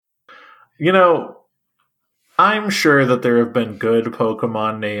You know, I'm sure that there have been good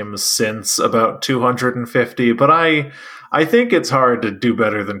Pokemon names since about 250, but I think it's hard to do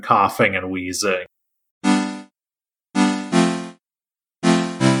better than coughing and wheezing.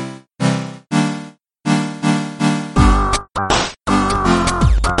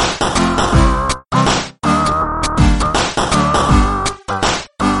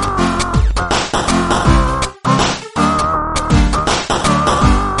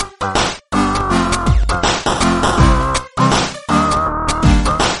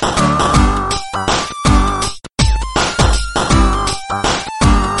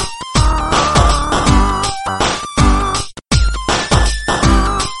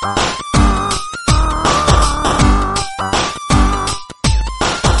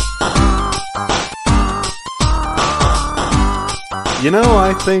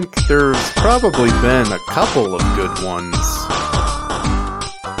 I think there's probably been a couple of good ones.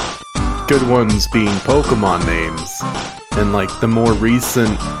 Good ones being Pokemon names in like the more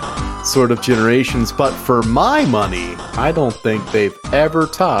recent sort of generations, but for my money, I don't think they've ever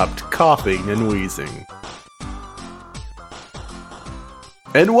topped coughing and wheezing.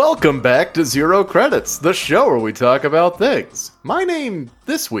 And welcome back to Zero Credits, the show where we talk about things. My name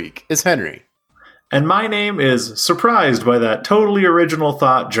this week is Henry. And my name is Surprised by that totally original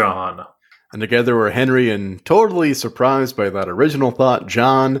thought, John. And together we're Henry and totally surprised by that original thought,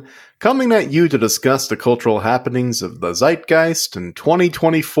 John, coming at you to discuss the cultural happenings of the zeitgeist in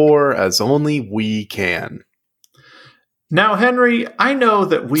 2024 as only we can. Now, Henry, I know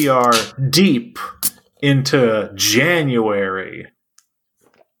that we are deep into January.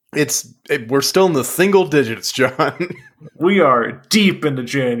 We're still in the single digits, John. We are deep into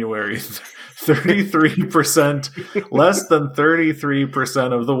January. 33%, less than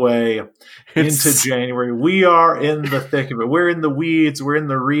 33% of the way into January. We are in the thick of it. We're in the weeds. We're in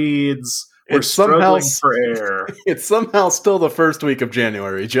the reeds. We're struggling for air. It's somehow still the first week of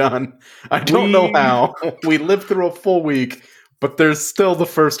January, John. I don't know how. We lived through a full week, but there's still the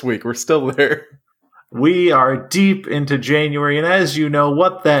first week. We're still there. We are deep into January, and as you know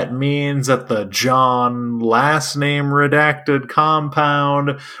what that means at the John last name redacted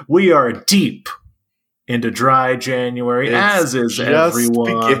compound, we are deep into dry January, as is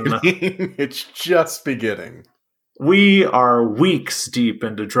everyone. It's just beginning. We are weeks deep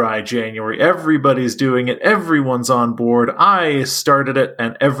into dry January. Everybody's doing it. Everyone's on board. I started it,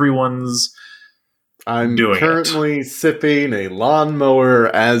 and everyone's I'm doing currently sipping a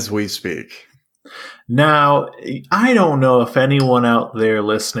lawnmower as we speak. Now, I don't know if anyone out there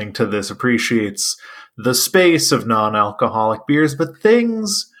listening to this appreciates the space of non-alcoholic beers, but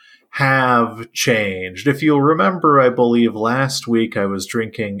things have changed. If you'll remember, I believe last week I was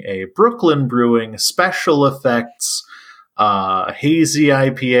drinking a Brooklyn Brewing Special Effects hazy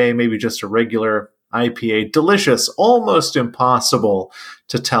IPA, maybe just a regular IPA. Delicious, almost impossible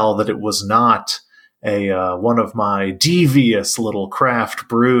to tell that it was not one of my devious little craft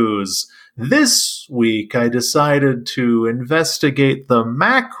brews. This week, I decided to investigate the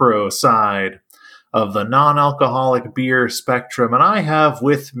macro side of the non-alcoholic beer spectrum, and I have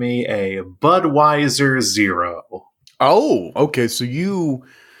with me a Budweiser Zero. Oh, okay. So you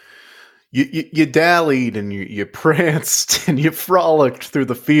dallied and you pranced and you frolicked through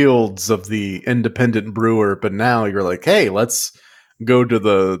the fields of the independent brewer, but now you're like, hey, let's go to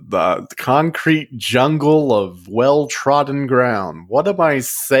the concrete jungle of well-trodden ground. What am I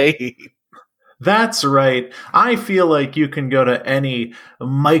saying? That's right. I feel like you can go to any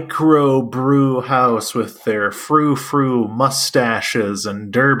micro brew house with their frou-frou mustaches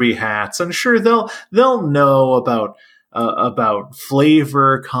and derby hats, and sure they'll know about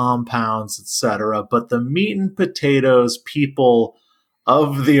flavor, compounds, etc. But the meat and potatoes people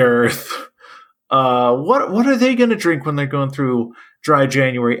of the earth, what are they going to drink when they're going through dry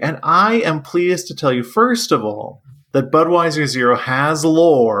January? And I am pleased to tell you, first of all, that Budweiser Zero has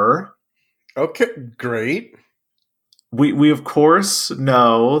lore. Okay, great. We of course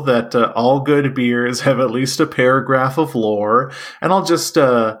know that all good beers have at least a paragraph of lore, and I'll just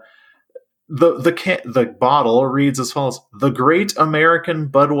the bottle reads as follows: "The great American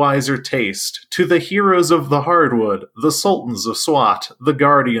Budweiser taste, to the heroes of the hardwood, the sultans of SWAT, the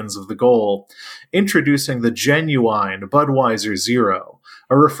guardians of the goal, introducing the genuine Budweiser Zero,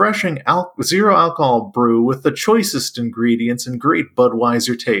 a refreshing zero alcohol brew with the choicest ingredients and great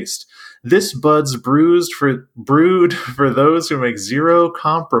Budweiser taste. This Bud's brewed for those who make zero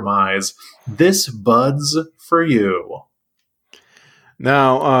compromise. This Bud's for you."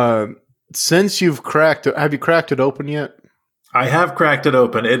 Now, since have you cracked it open yet? I have cracked it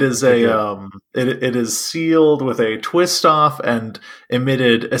open. It is Okay, good. it is sealed with a twist off and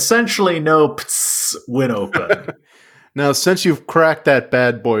emitted essentially no pts when open. Now, since you've cracked that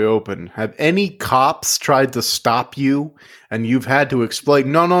bad boy open, have any cops tried to stop you and you've had to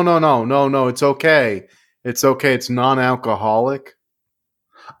explain, no, no, no, no, no, no, it's okay. It's okay. It's non alcoholic.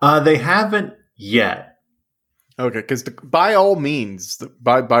 They haven't yet. Okay, because by all means,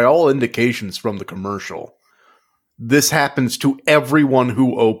 by all indications from the commercial, this happens to everyone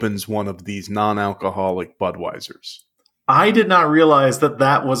who opens one of these non alcoholic Budweisers. I did not realize that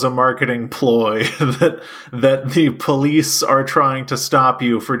that was a marketing ploy that the police are trying to stop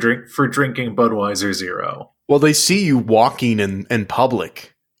you for drinking Budweiser Zero. Well, they see you walking in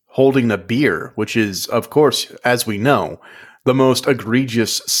public holding a beer, which is, of course, as we know, the most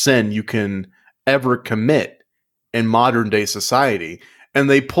egregious sin you can ever commit in modern day society. And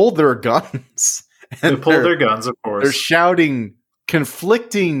they pull their guns. They And pulled their guns, of they're course. shouting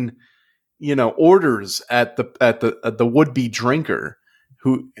conflicting, orders at the would be drinker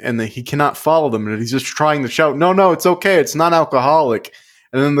he cannot follow them, and he's just trying to shout, no, no, it's okay, it's non alcoholic.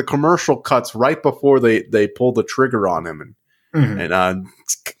 And then the commercial cuts right before they pull the trigger on him and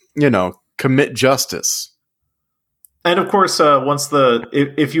commit justice. And of course,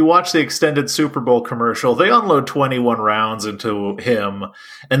 if you watch the extended Super Bowl commercial, they unload 21 rounds into him,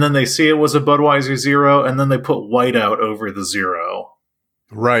 and then they see it was a Budweiser Zero, and then they put whiteout over the zero.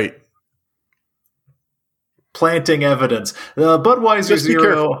 Right. Planting evidence. The Budweiser Just be Zero.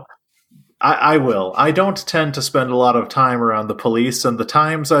 careful. I will. I don't tend to spend a lot of time around the police, and the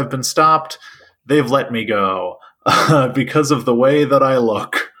times I've been stopped, they've let me go because of the way that I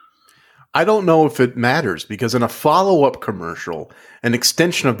look. I don't know if it matters, because in a follow-up commercial, an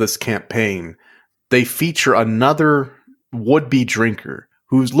extension of this campaign, they feature another would-be drinker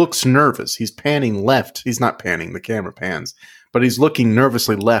who looks nervous. He's panning left. He's not panning, the camera pans, but he's looking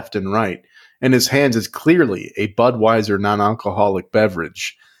nervously left and right. And his hands is clearly a Budweiser non-alcoholic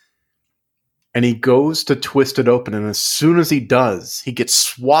beverage. And he goes to twist it open, and as soon as he does, he gets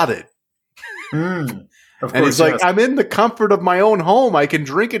swatted. Of course, And he's like, yes. I'm in the comfort of my own home. I can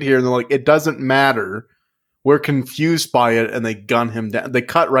drink it here. And they're like, it doesn't matter. We're confused by it. And they gun him down. They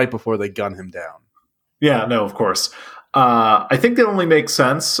cut right before they gun him down. Yeah, no, of course. I think that only makes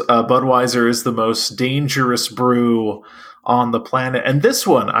sense. Budweiser is the most dangerous brew on the planet. And this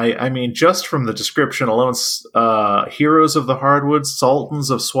one, I mean, just from the description alone, Heroes of the Hardwoods,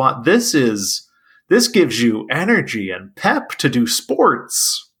 Sultans of SWAT, this gives you energy and pep to do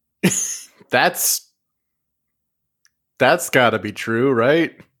sports. That's got to be true,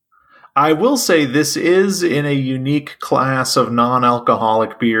 right? I will say this is in a unique class of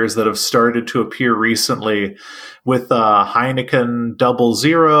non-alcoholic beers that have started to appear recently with Heineken Double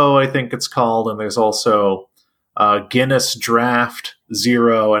Zero, I think it's called, and there's also Guinness Draft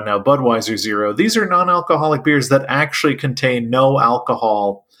Zero and now Budweiser Zero. These are non-alcoholic beers that actually contain no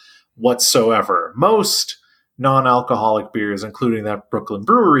alcohol whatsoever. Most non-alcoholic beers, including that Brooklyn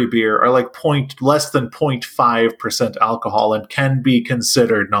Brewery beer, are like less than 0.5% alcohol and can be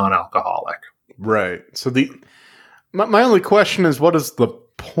considered non-alcoholic. Right. So my only question is, what is the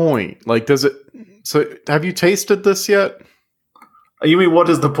point? Like, have you tasted this yet? You mean what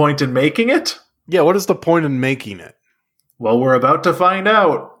is the point in making it? Yeah, what is the point in making it? Well, we're about to find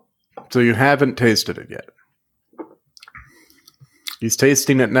out. So you haven't tasted it yet. He's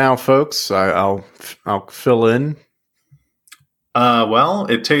tasting it now, folks. I'll fill in. Well,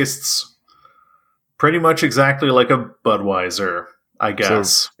 it tastes pretty much exactly like a Budweiser, I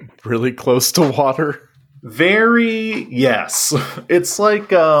guess. So really close to water. Yes. It's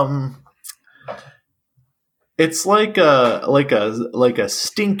like a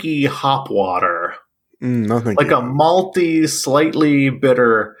stinky hop water. Nothing. Like a malty, slightly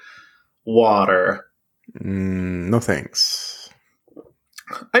bitter water. No thanks.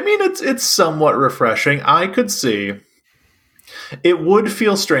 I mean, it's somewhat refreshing. I could see. It would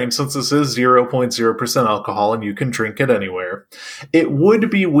feel strange since this is 0.0% alcohol and you can drink it anywhere. It would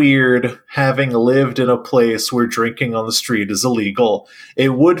be weird having lived in a place where drinking on the street is illegal.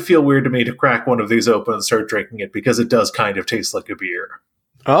 It would feel weird to me to crack one of these open and start drinking it because it does kind of taste like a beer.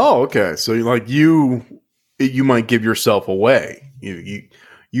 Oh, okay. So you might give yourself away.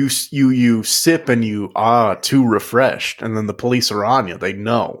 You sip and you too refreshed, and then the police are on you. They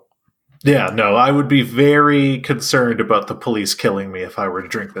know. Yeah, no, I would be very concerned about the police killing me if I were to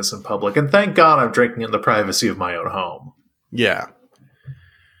drink this in public. And thank God I'm drinking in the privacy of my own home. Yeah.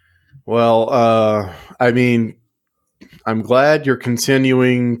 Well, I mean, I'm glad you're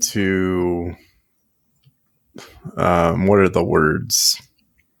continuing to. What are the words?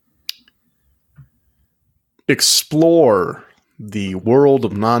 Explore the world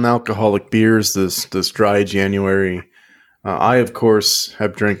of non-alcoholic beers this dry January. I, of course,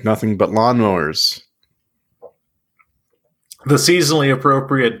 have drank nothing but lawnmowers. The seasonally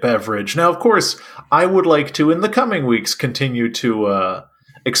appropriate beverage. Now, of course, I would like to, in the coming weeks, continue to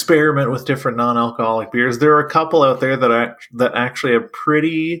experiment with different non-alcoholic beers. There are a couple out there that actually have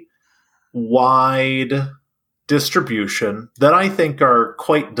pretty wide distribution that I think are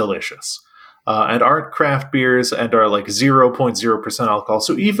quite delicious. And aren't craft beers and are like 0.0% alcohol.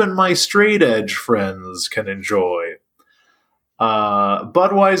 So even my straight edge friends can enjoy.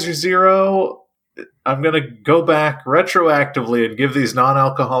 Budweiser Zero, I'm going to go back retroactively and give these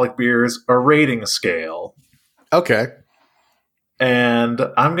non-alcoholic beers a rating scale. Okay. And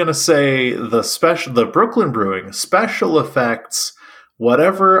I'm going to say the Brooklyn Brewing special effects,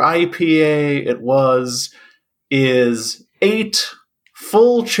 whatever IPA it was, is 8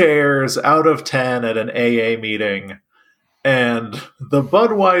 full chairs out of 10 at an AA meeting. And the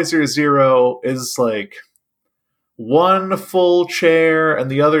Budweiser Zero is like 1 full chair and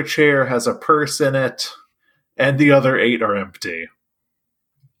the other chair has a purse in it and the other 8 are empty.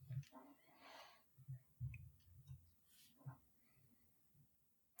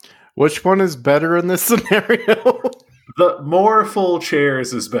 Which one is better in this scenario? The more full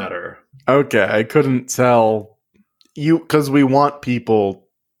chairs is better. Okay, I couldn't tell you because we want people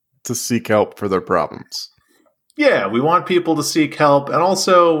to seek help for their problems. Yeah, we want people to seek help, and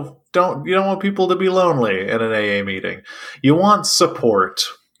also you don't want people to be lonely in an AA meeting. You want support.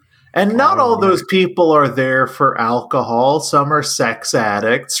 And not all those people are there for alcohol. Some are sex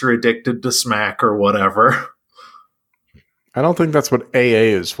addicts or addicted to smack or whatever. I don't think that's what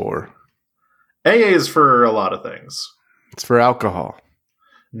AA is for. AA is for a lot of things. It's for alcohol.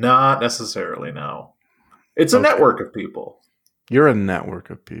 Not necessarily, no. It's a network of people. You're a network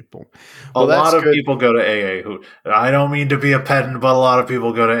of people. A lot of people go to AA who, I don't mean to be a pedant, but a lot of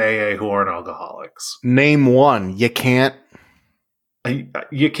people go to AA who aren't alcoholics. Name one. You can't.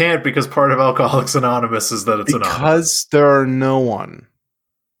 You can't because part of Alcoholics Anonymous is that it's anonymous. Because there are no one.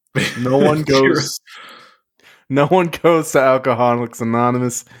 No one goes. No one goes to Alcoholics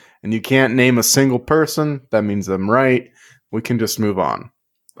Anonymous, and you can't name a single person. That means I'm right. We can just move on.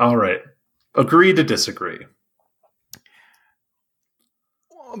 All right. Agree to disagree.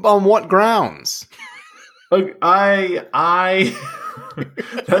 On what grounds? That's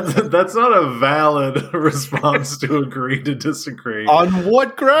not a valid response to agree to disagree. On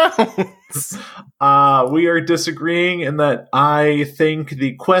what grounds? We are disagreeing in that I think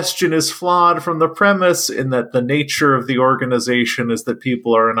the question is flawed from the premise in that the nature of the organization is that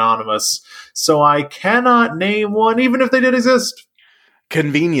people are anonymous. So I cannot name one, even if they did exist.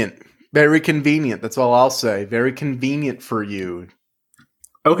 Convenient. Very convenient. That's all I'll say. Very convenient for you.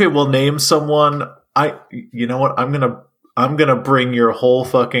 Okay, well, name someone. You know what? I'm gonna bring your whole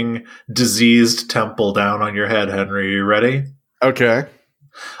fucking diseased temple down on your head, Henry. Are you ready? Okay.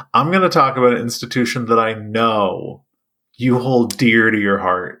 I'm gonna talk about an institution that I know you hold dear to your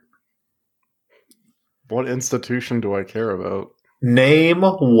heart. What institution do I care about? Name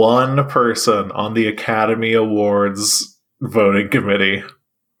one person on the Academy Awards voting committee.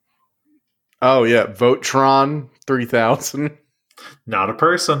 Oh yeah, Votron 3000. Not a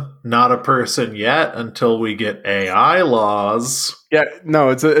person. Not a person yet until we get AI laws. Yeah, no,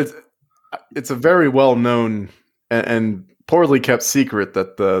 it's a very well known and poorly kept secret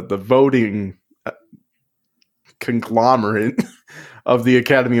that the voting conglomerate of the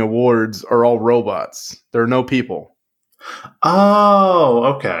Academy Awards are all robots. There are no people.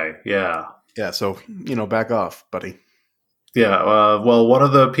 Oh, okay, yeah. Yeah, so, back off, buddy. Yeah, well, one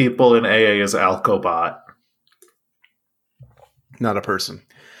of the people in AA is Alcobot. Not a person.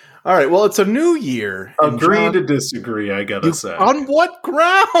 All right, well, it's a new year. Agree to disagree, I gotta say. On what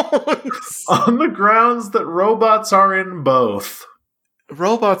grounds? On the grounds that robots are in both.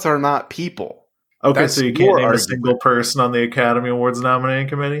 Robots are not people. Okay, so you can't name a single person on the Academy Awards nominating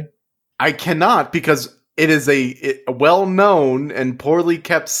committee? I cannot, because it is a well-known and poorly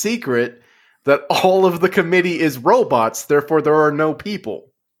kept secret that all of the committee is robots, therefore there are no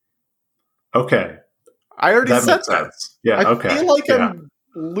people. Okay. I already said that. Sense. Yeah, okay. I feel like I'm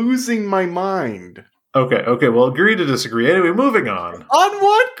losing my mind. Okay, well, agree to disagree. Anyway, moving on. On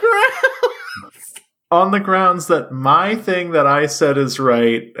what grounds? On the grounds that my thing that I said is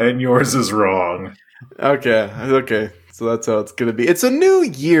right and yours is wrong. Okay. So that's how it's going to be. It's a new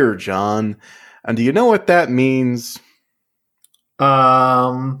year, John. And do you know what that means?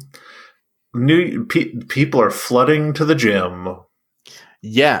 People are flooding to the gym.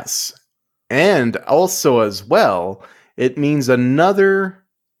 Yes. And also as well, it means another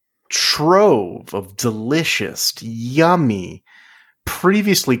trove of delicious, yummy,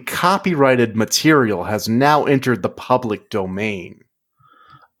 previously copyrighted material has now entered the public domain.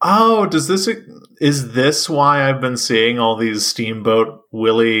 Oh, is this why I've been seeing all these Steamboat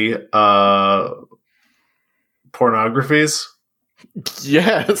Willie pornographies?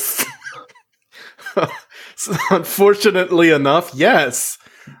 Yes. Unfortunately enough, yes.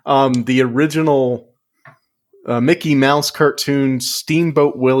 The original Mickey Mouse cartoon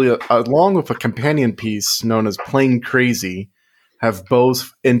Steamboat Willie, along with a companion piece known as Plain Crazy, have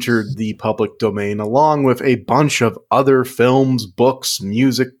both entered the public domain, along with a bunch of other films, books,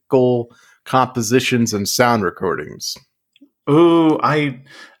 musical compositions, and sound recordings. Ooh, I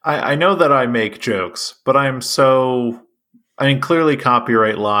know that I make jokes, but clearly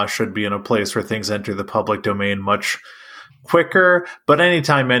copyright law should be in a place where things enter the public domain much quicker, but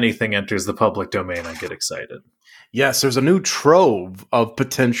anytime anything enters the public domain, I get excited. Yes, there's a new trove of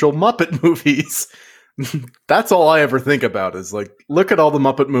potential Muppet movies. That's all I ever think about is like, look at all the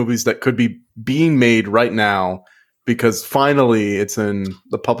Muppet movies that could be being made right now because finally it's in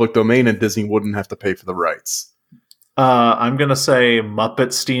the public domain and Disney wouldn't have to pay for the rights. I'm going to say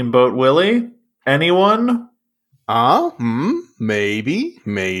Muppet Steamboat Willie. Anyone? Maybe.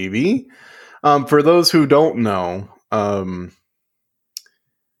 For those who don't know,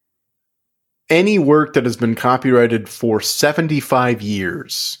 any work that has been copyrighted for 75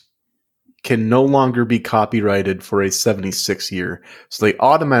 years can no longer be copyrighted for a 76 year. So they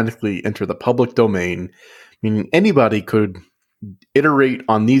automatically enter the public domain, meaning anybody could iterate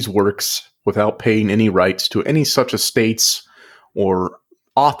on these works without paying any rights to any such estates or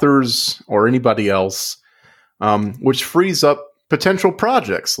authors or anybody else, which frees up potential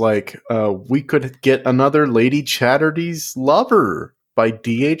projects like we could get another Lady Chatterley's Lover by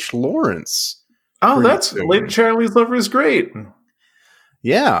D.H. Lawrence. Oh, that's Lady Chatterley's Lover is great.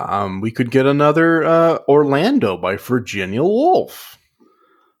 Yeah, we could get another Orlando by Virginia Woolf.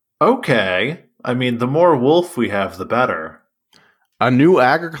 Okay. I mean, the more Woolf we have, the better. A new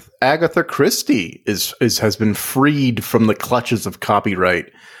Agatha Christie has been freed from the clutches of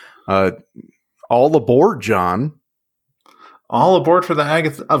copyright. All aboard, John. All aboard for the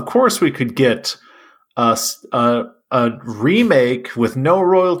Agatha. Of course, we could get a remake with no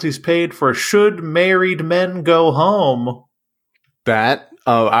royalties paid for Should Married Men Go Home. That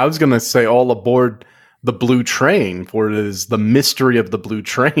I was going to say all aboard the Blue Train, for it is The Mystery of the Blue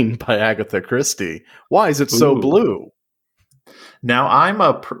Train by Agatha Christie. Why is it so blue? Now,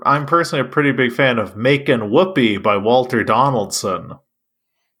 I'm personally a pretty big fan of Makin' Whoopee by Walter Donaldson.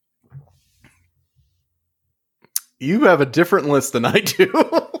 You have a different list than I do.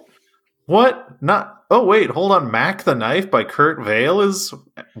 What? Not? Oh, wait, hold on. Mac the Knife by Kurt Vale is...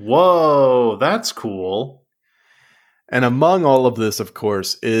 Whoa, that's cool. And among all of this, of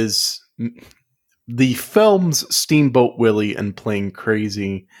course, is the films Steamboat Willie and Plain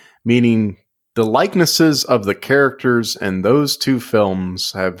Crazy, meaning the likenesses of the characters in those two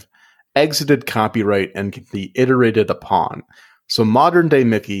films have exited copyright and can be iterated upon. So modern day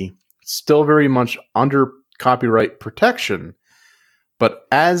Mickey, still very much under copyright protection, but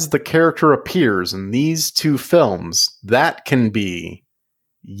as the character appears in these two films, that can be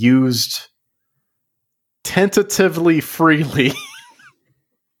used tentatively freely.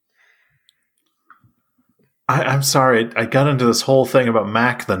 I'm sorry, I got into this whole thing about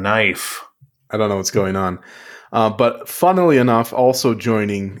Mac the Knife. I don't know what's going on. But funnily enough, also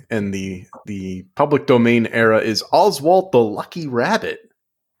joining in the public domain era is Oswald the Lucky Rabbit.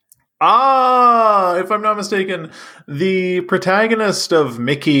 Ah, if I'm not mistaken, the protagonist of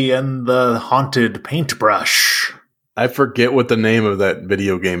Mickey and the Haunted Paintbrush. I forget what the name of that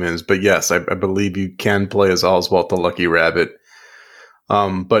video game is, but yes, I believe you can play as Oswald the Lucky Rabbit.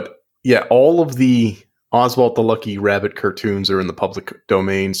 But yeah, all of the Oswald the Lucky Rabbit cartoons are in the public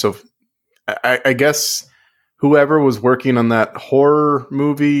domain. So I guess whoever was working on that horror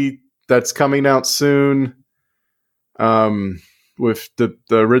movie that's coming out soon, with the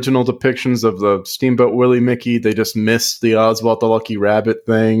original depictions of the Steamboat Willie Mickey, they just missed the Oswald the Lucky Rabbit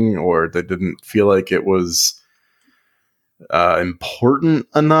thing, or they didn't feel like it was important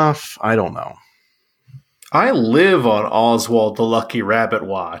enough. I don't know. I live on Oswald the Lucky Rabbit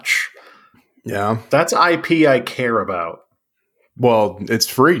Watch. Yeah. That's IP I care about. Well, it's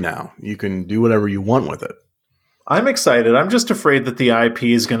free now. You can do whatever you want with it. I'm excited. I'm just afraid that the IP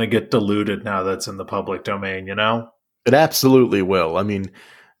is going to get diluted now that's in the public domain, you know? It absolutely will. I mean,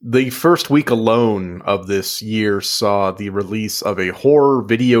 the first week alone of this year saw the release of a horror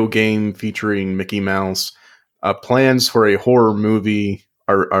video game featuring Mickey Mouse. Plans for a horror movie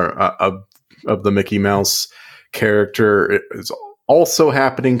of the Mickey Mouse character is also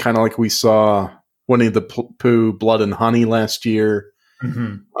happening, kind of like we saw Winnie the Pooh Blood and Honey last year.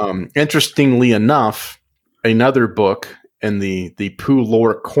 Mhm. Interestingly enough, another book in the Pooh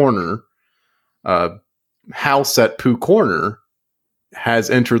lore corner, House at Pooh Corner, has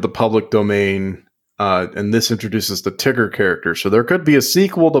entered the public domain, and this introduces the Tigger character. So there could be a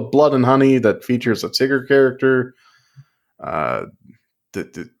sequel to Blood and Honey that features a Tigger character. The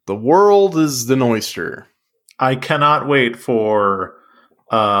world is an oyster. I cannot wait for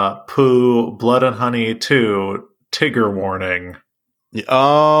Pooh Blood and Honey 2 Tigger Warning.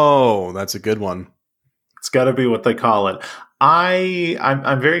 Oh, that's a good one. It's got to be what they call it.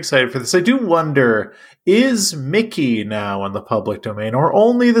 I'm very excited for this. I do wonder, is Mickey now in the public domain, or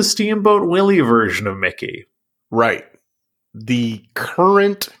only the Steamboat Willie version of Mickey? Right. The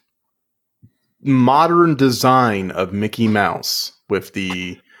current modern design of Mickey Mouse with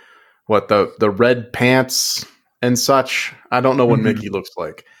the red pants and such. I don't know what Mickey looks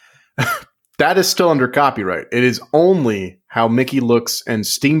like. That is still under copyright. It is only how Mickey looks in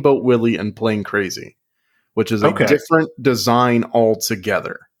Steamboat Willie and Plain Crazy, which is a different design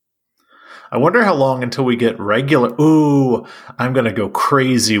altogether. I wonder how long until we get regular. Ooh, I'm going to go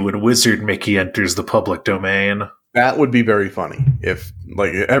crazy when Wizard Mickey enters the public domain. That would be very funny if,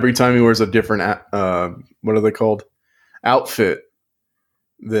 like, every time he wears a different, what are they called? Outfit.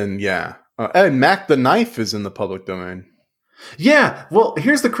 Then, yeah. And Mac the Knife is in the public domain. Yeah. Well,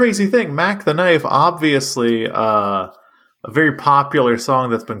 here's the crazy thing. Mac the Knife, obviously, a very popular song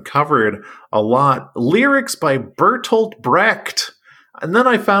that's been covered a lot. Lyrics by Bertolt Brecht. And then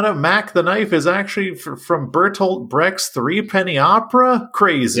I found out Mac the Knife is actually from Bertolt Brecht's Three Penny Opera.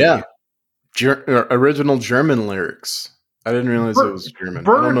 Crazy. Yeah. Original German lyrics. I didn't realize it was German.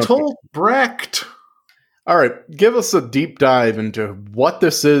 Bertolt Brecht. All right. Give us a deep dive into what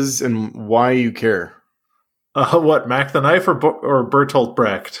this is and why you care. What, Mac the Knife or Bertolt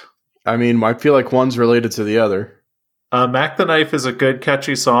Brecht? I mean, I feel like one's related to the other. Mac the Knife is a good,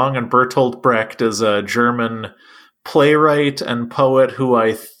 catchy song, and Bertolt Brecht is a German playwright and poet who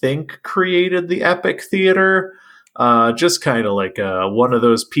I think created the epic theater. Just kind of like one of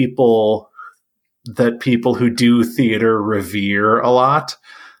those people that people who do theater revere a lot.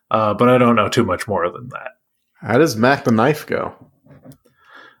 But I don't know too much more than that. How does Mac the Knife go?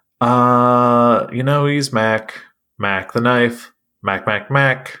 He's Mac the Knife, Mac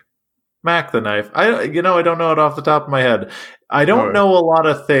the Knife. I don't know it off the top of my head. I don't know a lot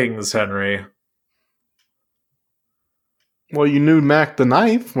of things, Henry. Well, you knew Mac the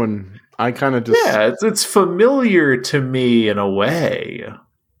Knife when I kind of just... Yeah, it's familiar to me in a way.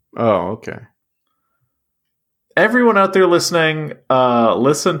 Oh, okay. Everyone out there listening,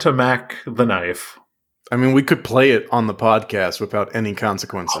 listen to Mac the Knife. I mean, we could play it on the podcast without any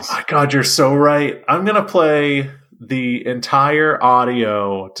consequences. Oh my God, you're so right. I'm going to play the entire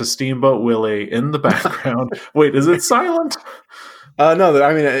audio to Steamboat Willie in the background. Wait, is it silent? No,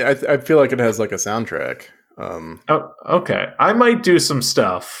 I mean, I feel like it has like a soundtrack. Oh, okay. I might do some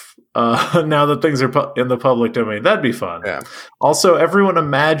stuff now that things are in the public domain. That'd be fun. Yeah. Also, everyone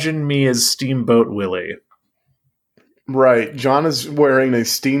imagine me as Steamboat Willie. Right. John is wearing a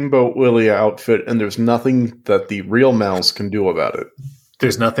Steamboat Willie outfit, and there's nothing that the real mouse can do about it.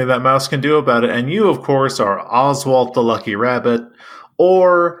 There's nothing that mouse can do about it. And you, of course, are Oswald the Lucky Rabbit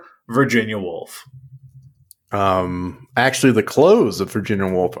or Virginia Woolf. Actually, the clothes of Virginia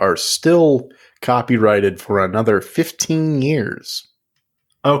Woolf are still copyrighted for another 15 years.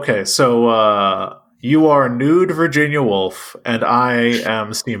 Okay, so you are nude Virginia Woolf, and I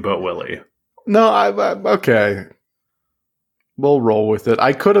am Steamboat Willie. No, okay. We'll roll with it.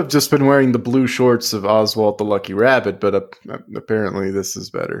 I could have just been wearing the blue shorts of Oswald the Lucky Rabbit, but apparently this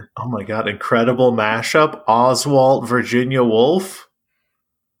is better. Oh my God, incredible mashup. Oswald, Virginia Woolf.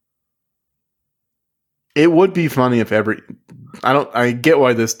 It would be funny if I get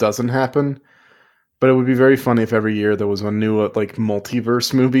why this doesn't happen, but it would be very funny if every year there was a new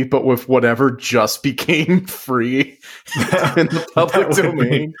multiverse movie, but with whatever just became free in the public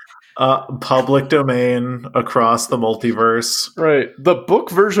domain. Public domain across the multiverse. Right. The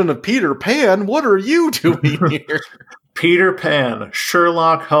book version of Peter Pan, what are you doing here? Peter Pan,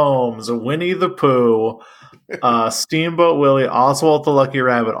 Sherlock Holmes, Winnie the Pooh, Steamboat Willie, Oswald the Lucky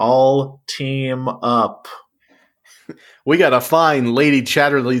Rabbit, all team up. We gotta find Lady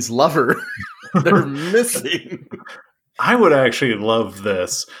Chatterley's lover. They're missing. I would actually love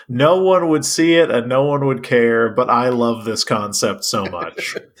this. No one would see it and no one would care, but I love this concept so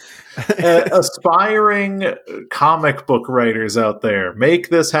much. Aspiring comic book writers out there, make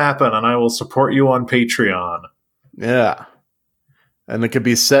this happen and I will support you on Patreon. Yeah. And it could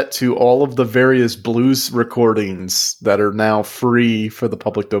be set to all of the various blues recordings that are now free for the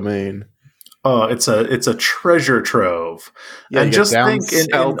public domain. Oh, it's a treasure trove. Yeah, you And got just down think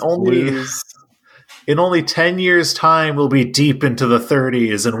south blues. in only 10 years time we'll be deep into the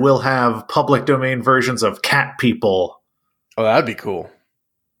 30s and we'll have public domain versions of Cat People. Oh, that'd be cool.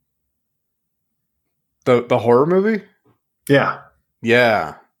 The horror movie? Yeah.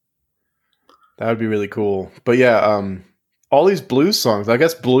 Yeah. That would be really cool. But yeah, all these blues songs. I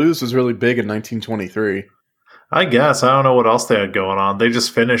guess blues was really big in 1923. I guess. I don't know what else they had going on. They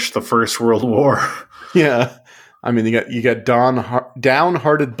just finished the First World War. Yeah. I mean, you got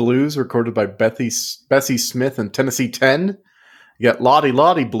Downhearted Blues recorded by Bessie Smith and Tennessee 10. You got Lottie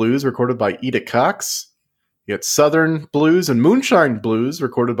Lottie Blues recorded by Eda Cox. You got Southern Blues and Moonshine Blues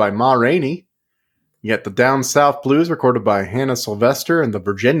recorded by Ma Rainey. You got the Down South Blues recorded by Hannah Sylvester and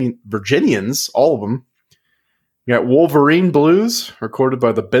the Virginians, all of them. You got Wolverine Blues recorded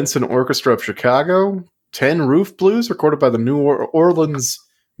by the Benson Orchestra of Chicago. 10 Roof Blues recorded by the New Orleans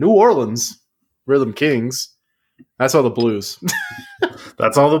Rhythm Kings. That's all the blues.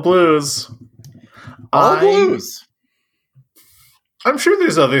 That's all the blues. All blues. I'm sure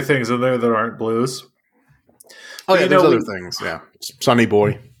there's other things in there that aren't blues. Oh, yeah, there's other things. Yeah. Sonny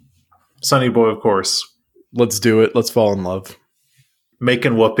Boy. Sonny Boy, of course. Let's do it. Let's fall in love.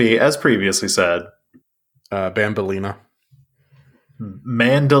 Making Whoopee, as previously said. Bambolina.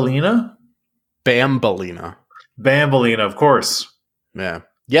 Mandolina? Bambolina. Bambolina, of course. Yeah.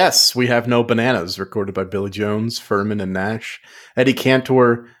 Yes, We Have No Bananas, recorded by Billy Jones, Furman and Nash, Eddie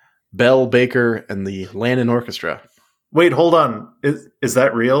Cantor, Bell Baker, and the Landon Orchestra. Wait, hold on. Is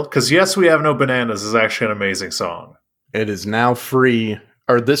that real? Because Yes, We Have No Bananas is actually an amazing song. It is now free,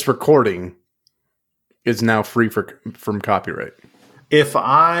 or this recording is now free from copyright. If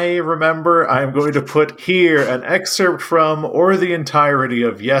I remember, I'm going to put here an excerpt from or the entirety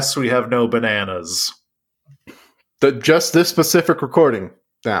of Yes, We Have No Bananas. Just this specific recording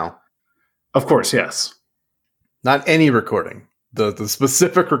now. Of course, yes. Not any recording. The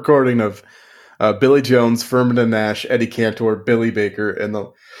specific recording of Billy Jones, Furman and Nash, Eddie Cantor, Billy Baker, and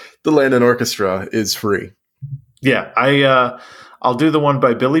the Landon Orchestra is free. Yeah, I'll do the one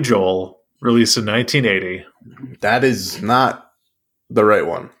by Billy Joel, released in 1980. That is not the right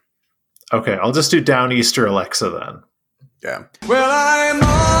one. Okay, I'll just do Downeaster Alexa then. Yeah. Well, I'm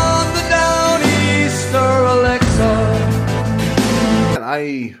on the Downeaster Alexa. And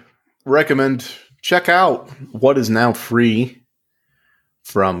I recommend check out what is now free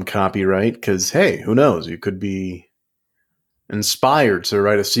from copyright, because, hey, who knows? You could be inspired to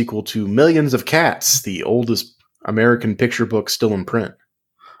write a sequel to Millions of Cats, the oldest American picture book still in print.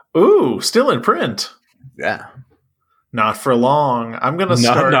 Ooh, still in print. Yeah. Not for long. I'm going to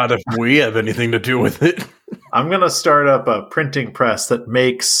start... Not if we have anything to do with it. I'm going to start up a printing press that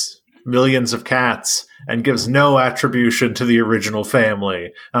makes Millions of Cats and gives no attribution to the original family.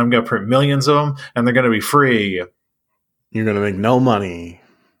 And I'm going to print millions of them, and they're going to be free. You're going to make no money.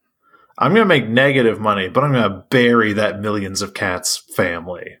 I'm going to make negative money, but I'm going to bury that Millions of Cats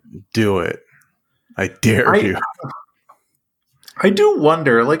family. Do it. I dare you. I do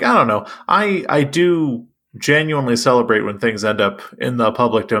wonder, like, I don't know. I do genuinely celebrate when things end up in the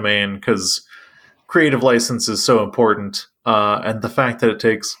public domain because creative license is so important. And the fact that it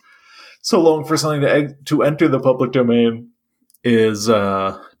takes so long for something to enter the public domain is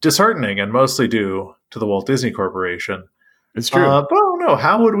disheartening and mostly due to the Walt Disney Corporation. It's true. But I don't know.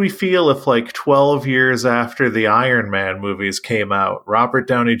 How would we feel if, like, 12 years after the Iron Man movies came out, Robert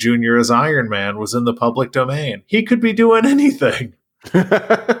Downey Jr. as Iron Man was in the public domain? He could be doing anything.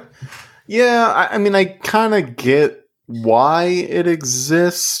 Yeah, I mean, I kind of get why it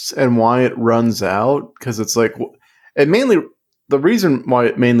exists and why it runs out, because it's like, the reason why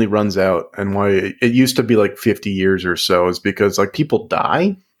it mainly runs out and why it used to be like 50 years or so is because, like, people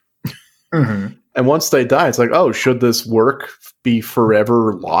die. Mm-hmm. And once they die, it's like, oh, should this work be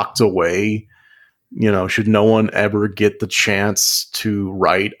forever locked away? You know, should no one ever get the chance to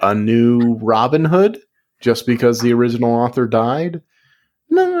write a new Robin Hood just because the original author died?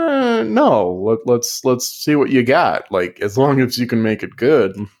 No. Let's see what you got. Like, as long as you can make it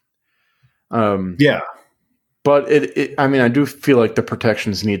good. Yeah. But I mean, I do feel like the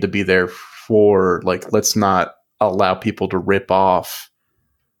protections need to be there for, like, let's not allow people to rip off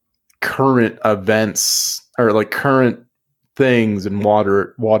current events or, like, current things and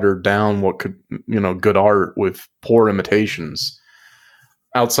water down what could, good art with poor imitations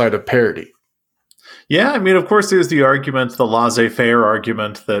outside of parody. Yeah, I mean, of course, there's the argument, the laissez-faire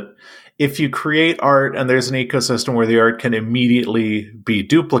argument, that if you create art and there's an ecosystem where the art can immediately be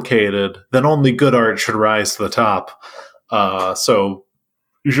duplicated, then only good art should rise to the top. So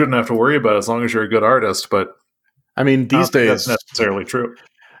you shouldn't have to worry about it as long as you're a good artist. But I mean, these days, that's necessarily true.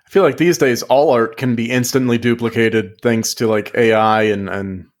 I feel like these days all art can be instantly duplicated thanks to like AI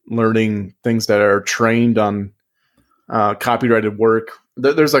and learning things that are trained on copyrighted work.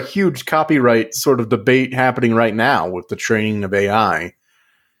 There's a huge copyright sort of debate happening right now with the training of AI.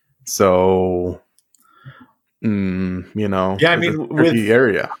 So, Yeah, I mean,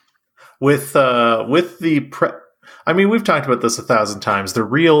 with I mean, we've talked about this 1,000 times. The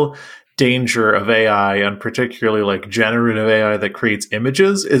real danger of AI, and particularly like generative AI that creates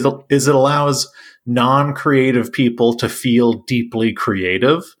images, is it allows non-creative people to feel deeply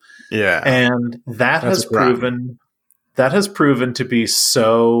creative. Yeah, and that has proven to be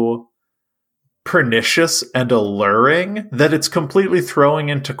so pernicious and alluring that it's completely throwing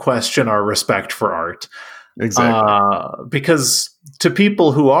into question our respect for art. Exactly. Because to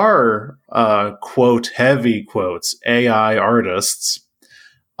people who are quote heavy quotes AI artists,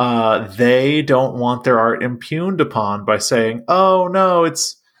 they don't want their art impugned upon by saying, "Oh no,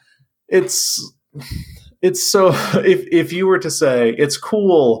 it's so." If you were to say it's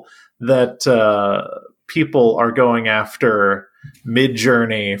cool that people are going after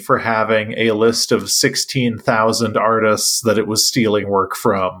Midjourney for having a list of 16,000 artists that it was stealing work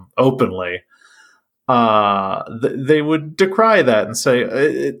from openly, they would decry that and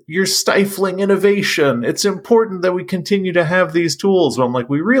say, you're stifling innovation. It's important that we continue to have these tools. But I'm like,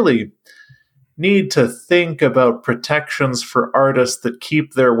 we really need to think about protections for artists that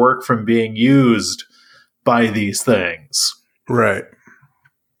keep their work from being used by these things. Right.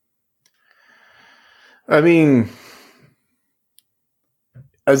 I mean,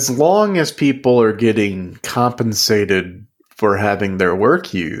 as long as people are getting compensated for having their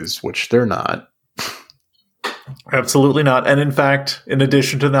work used, which they're not. Absolutely not. And in fact, in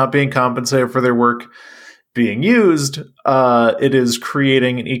addition to not being compensated for their work being used, it is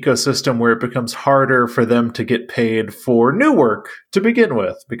creating an ecosystem where it becomes harder for them to get paid for new work to begin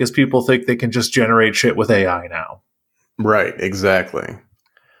with, because people think they can just generate shit with AI now. Right, exactly.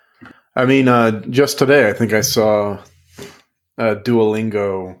 I mean, just today, I think I saw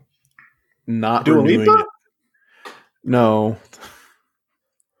Duolingo not renewing it. No.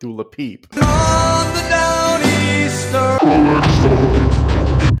 Dula Peep.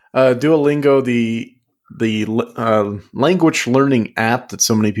 Duolingo, the language learning app that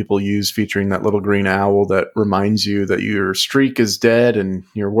so many people use, featuring that little green owl that reminds you that your streak is dead and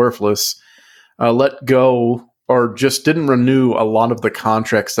you're worthless, let go or just didn't renew a lot of the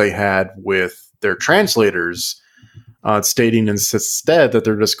contracts they had with their translators, stating instead that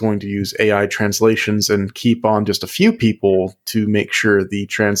they're just going to use AI translations and keep on just a few people to make sure the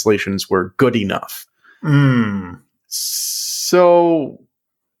translations were good enough. So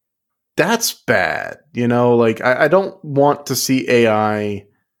that's bad. Like I don't want to see AI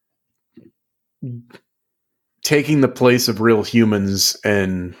taking the place of real humans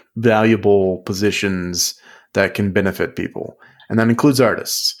in valuable positions that can benefit people. And that includes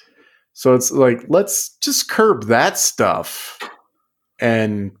artists. So it's like, let's just curb that stuff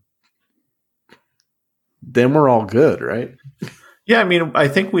and then we're all good, right? Yeah, I mean, I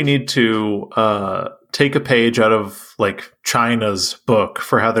think we need to take a page out of like China's book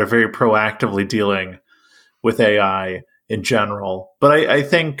for how they're very proactively dealing with AI in general. But I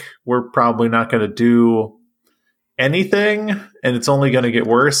think we're probably not going to do anything, and it's only going to get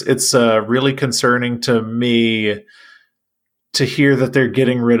worse. It's really concerning to me to hear that they're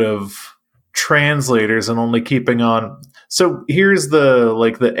getting rid of translators and only keeping on. So here's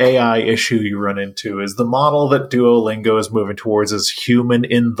the AI issue you run into is the model that Duolingo is moving towards is human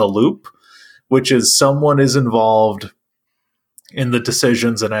in the loop, which is someone is involved in the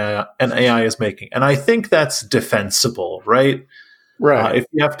decisions an AI is making. And I think that's defensible, right? Right. If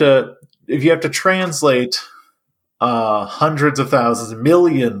you have to translate hundreds of thousands,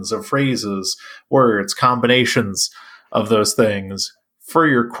 millions of phrases, words, combinations of those things for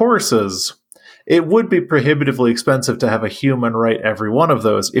your courses, it would be prohibitively expensive to have a human write every one of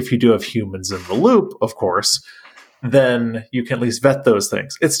those. If you do have humans in the loop, of course, then you can at least vet those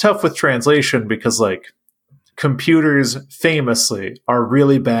things. It's tough with translation because, like, computers famously are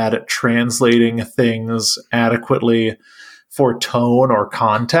really bad at translating things adequately for tone or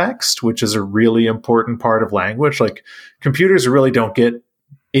context, which is a really important part of language. Like, computers really don't get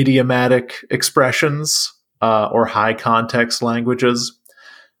idiomatic expressions or high context languages.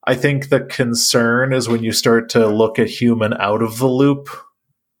 I think the concern is when you start to look at human out of the loop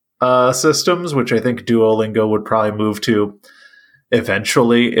systems, which I think Duolingo would probably move to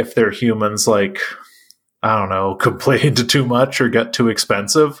eventually if their humans, like, I don't know, complain to too much or get too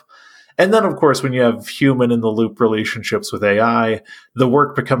expensive. And then, of course, when you have human in the loop relationships with AI, the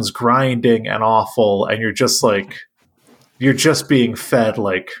work becomes grinding and awful, and you're just like, You're just being fed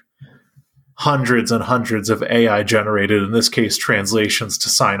like hundreds and hundreds of AI generated, in this case, translations to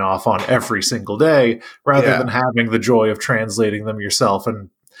sign off on every single day, rather than having the joy of translating them yourself. And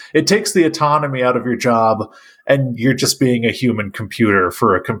it takes the autonomy out of your job, and you're just being a human computer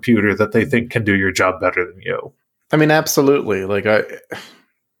for a computer that they think can do your job better than you. I mean, absolutely. Like,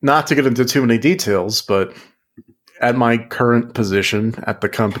 not to get into too many details, but at my current position at the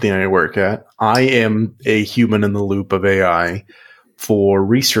company I work at, I am a human in the loop of AI for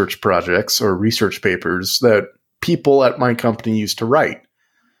research projects or research papers that people at my company used to write.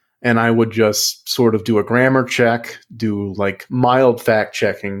 And I would just sort of do a grammar check, do like mild fact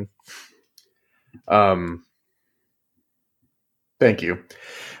checking. Thank you.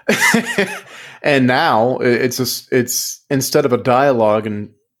 And now it's instead of a dialogue and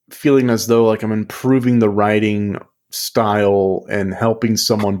feeling as though like I'm improving the writing style and helping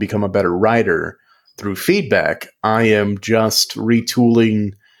someone become a better writer through feedback, I am just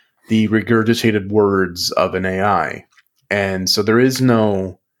retooling the regurgitated words of an AI. And so there is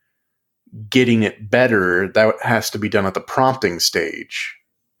no getting it better. That has to be done at the prompting stage.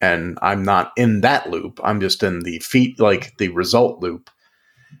 And I'm not in that loop. I'm just in the the result loop.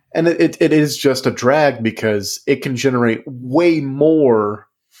 And it is just a drag because it can generate way more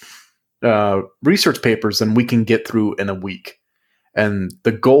research papers than we can get through in a week. And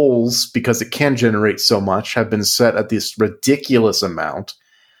the goals, because it can generate so much, have been set at this ridiculous amount.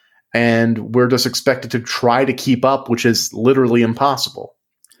 And we're just expected to try to keep up, which is literally impossible.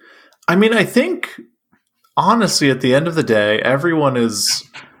 I mean, I think, honestly, at the end of the day, every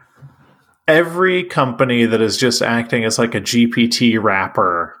company that is just acting as like a GPT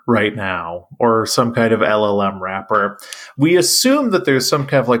wrapper right now, or some kind of LLM wrapper, we assume that there's some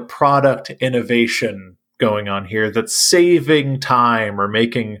kind of like product innovation going on here that's saving time or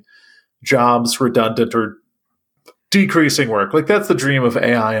making jobs redundant or decreasing work. Like, that's the dream of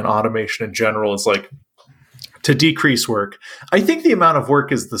AI and automation in general, is like to decrease work. I think the amount of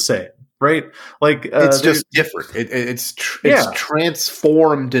work is the same, right? Like, it's just different. It's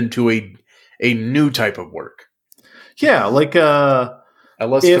transformed into a new type of work. Yeah, like a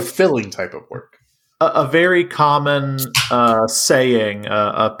less fulfilling type of work. A very common saying,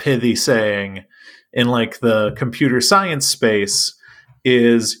 a pithy saying in like the computer science space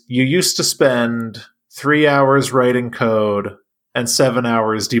is, you used to spend 3 hours writing code and 7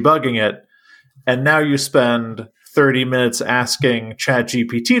 hours debugging it, and now you spend 30 minutes asking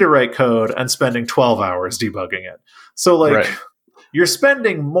ChatGPT to write code and spending 12 hours debugging it. So like, you're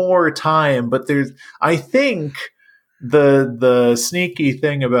spending more time, but I think the sneaky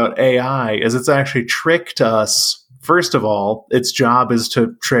thing about AI is it's actually tricked us. First of all, its job is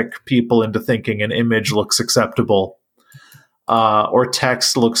to trick people into thinking an image looks acceptable, or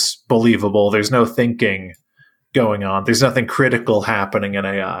text looks believable. There's no thinking going on. There's nothing critical happening in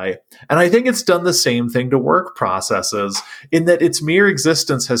AI. And I think it's done the same thing to work processes, in that its mere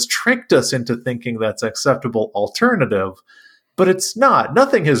existence has tricked us into thinking that's acceptable alternative, but it's not.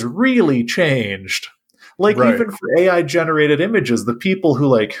 Nothing has really changed. Like, even for AI generated images, the people who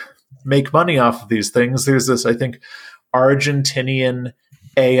like make money off of these things, there's this, I think, Argentinian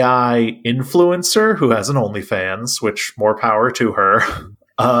AI influencer who has an OnlyFans, which more power to her.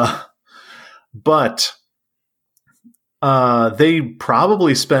 But they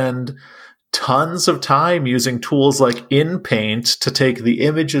probably spend tons of time using tools like InPaint to take the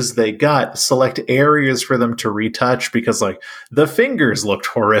images they got, select areas for them to retouch because like the fingers looked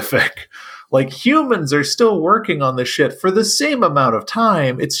horrific. Like, humans are still working on this shit for the same amount of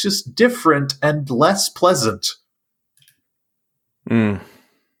time. It's just different and less pleasant.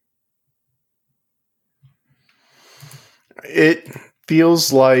 It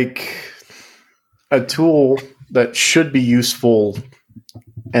feels like a tool that should be useful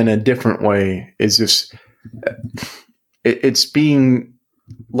in a different way is just, it's being,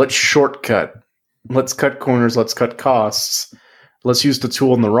 let's shortcut, let's cut corners, let's cut costs, let's use the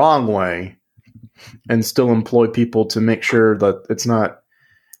tool in the wrong way and still employ people to make sure that it's not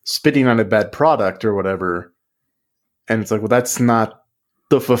spitting on a bad product or whatever. And it's like, well, that's not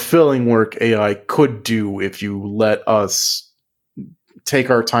the fulfilling work AI could do if you let us take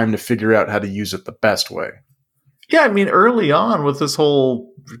our time to figure out how to use it the best way. Yeah, I mean, early on with this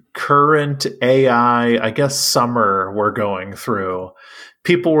whole current AI, I guess, summer we're going through,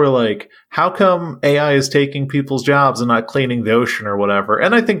 people were like, how come AI is taking people's jobs and not cleaning the ocean or whatever?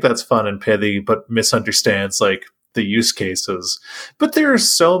 And I think that's fun and pithy, but misunderstands like the use cases. But there are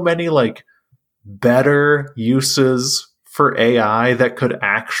so many like better uses for AI that could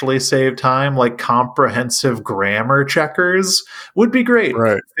actually save time, like comprehensive grammar checkers would be great.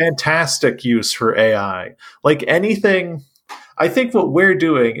 Right. Fantastic use for AI. Like anything, I think what we're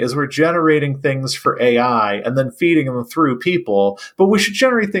doing is we're generating things for AI and then feeding them through people, but we should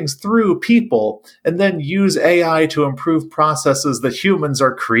generate things through people and then use AI to improve processes that humans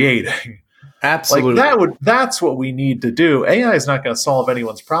are creating. Absolutely. That's what we need to do. AI is not going to solve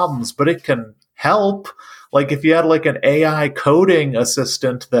anyone's problems, but it can help. Like if you had like an AI coding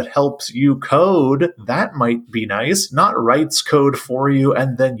assistant that helps you code, that might be nice. Not writes code for you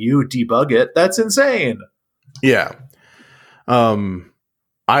and then you debug it. That's insane. Yeah.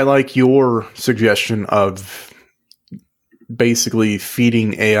 I like your suggestion of basically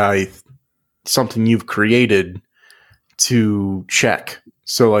feeding AI something you've created to check.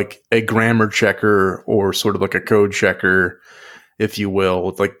 So like a grammar checker or sort of like a code checker, if you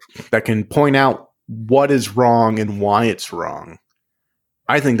will, like that can point out what is wrong and why it's wrong.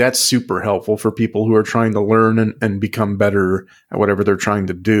 I think that's super helpful for people who are trying to learn and become better at whatever they're trying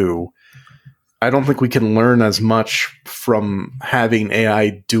to do. I don't think we can learn as much from having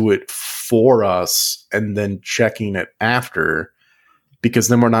AI do it for us and then checking it after, because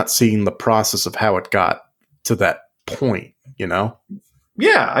then we're not seeing the process of how it got to that point, you know?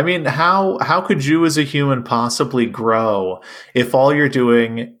 Yeah, I mean, how could you as a human possibly grow if all you're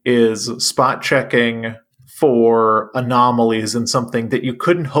doing is spot checking for anomalies in something that you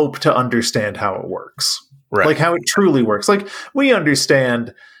couldn't hope to understand how it works? Right. Like how it truly works. Like we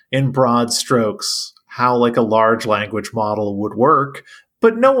understand in broad strokes how like a large language model would work,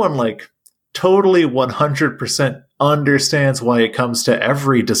 but no one like totally 100% understands why it comes to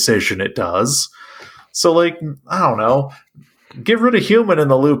every decision it does. So like, I don't know, get rid of human in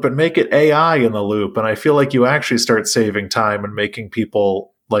the loop and make it AI in the loop. And I feel like you actually start saving time and making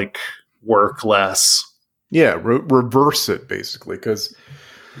people like work less. Yeah, reverse it basically. Because,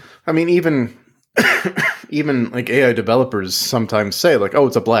 I mean, even like AI developers sometimes say like, oh,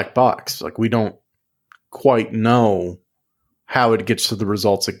 it's a black box. Like we don't quite know how it gets to the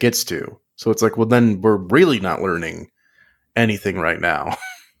results it gets to. So it's like, well, then we're really not learning anything right now.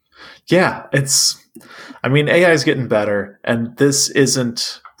 Yeah, AI is getting better, and this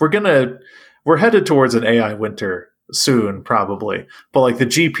isn't, we're headed towards an AI winter soon, probably. But like the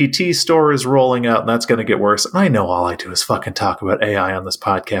GPT store is rolling out, and that's going to get worse. And I know all I do is fucking talk about AI on this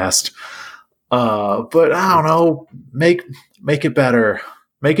podcast. But I don't know, make it better.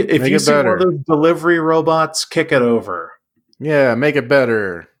 If you see one of those delivery robots, kick it over. Yeah, make it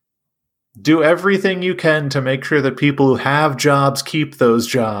better. Do everything you can to make sure that people who have jobs keep those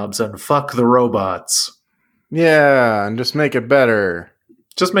jobs and fuck the robots. Yeah, and just make it better.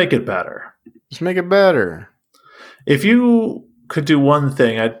 Just make it better. Just make it better. If you could do one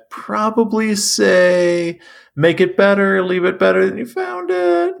thing, I'd probably say make it better, leave it better than you found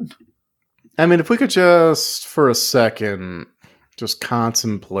it. I mean, if we could just, for a second, just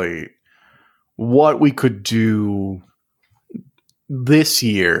contemplate what we could do this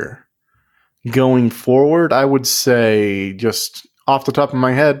year going forward, I would say, just off the top of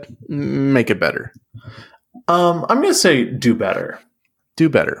my head, make it better. I'm going to say do better. Do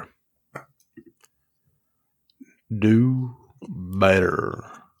better. Do better.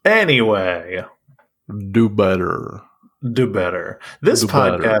 Anyway. Do better. Do better. This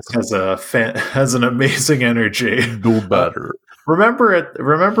podcast has an amazing energy. Do better.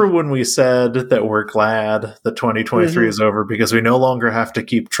 Remember when we said that we're glad that 2023 is over because we no longer have to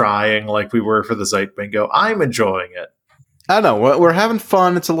keep trying like we were for the Zeit Bingo? I'm enjoying it. I know. We're having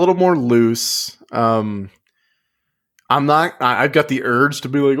fun. It's a little more loose. I've got the urge to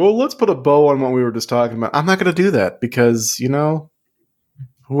be like, oh, let's put a bow on what we were just talking about. I'm not going to do that because,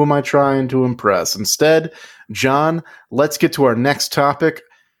 who am I trying to impress? Instead, John, let's get to our next topic.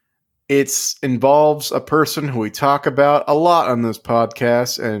 It involves a person who we talk about a lot on this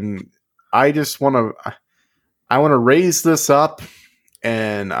podcast, and I just want to raise this up,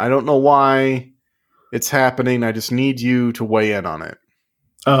 and I don't know why it's happening. I just need you to weigh in on it.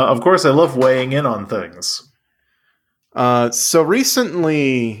 Of course, I love weighing in on things. So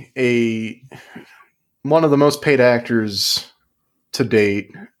recently, one of the most paid actors to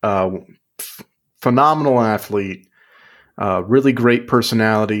date, phenomenal athlete, really great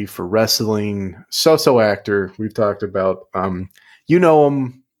personality for wrestling, so actor. We've talked about, you know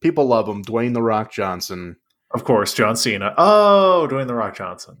him, people love him, Dwayne "The Rock" Johnson. Of course, John Cena. Oh, Dwayne "The Rock"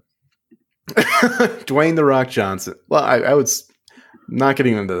 Johnson. Dwayne "The Rock" Johnson. Well, I was not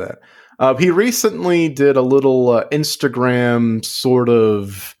getting into that. He recently did a little Instagram sort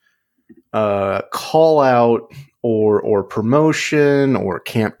of call out or promotion or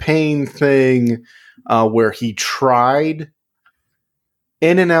campaign thing where he tried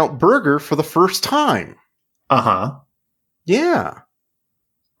In-N-Out Burger for the first time. Uh-huh. Yeah.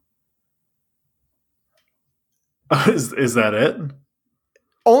 Is that it?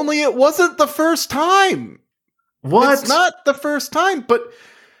 Only it wasn't the first time. What? It's not the first time, but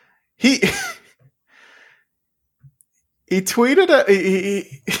he he tweeted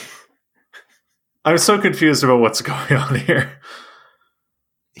I'm so confused about what's going on here.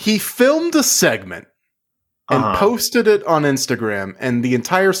 he filmed a segment and posted it on Instagram, and the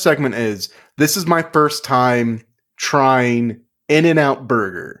entire segment is, "This is my first time trying In-N-Out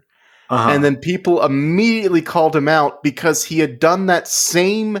Burger." And then people immediately called him out because he had done that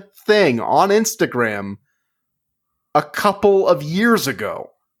same thing on Instagram a couple of years ago.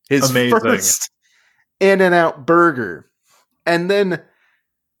 His first In-N-Out Burger. And then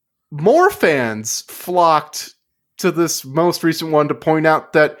more fans flocked to this most recent one to point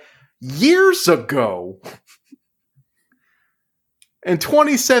out that years ago, in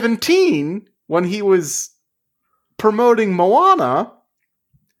 2017, when he was promoting Moana,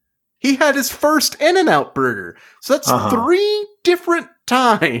 he had his first In-N-Out Burger. So that's 3 different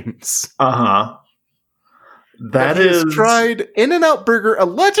times. That is tried In-N-Out Burger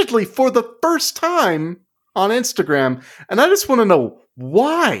allegedly for the first time on Instagram. And I just want to know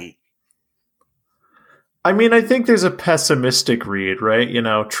why. I mean, I think there's a pessimistic read, right? You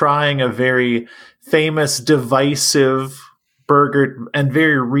know, trying a very famous, divisive burger and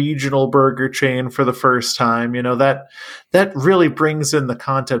very regional burger chain for the first time, you know, that really brings in the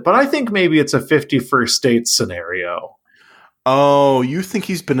content. But I think maybe it's a 51st date scenario. Oh, you think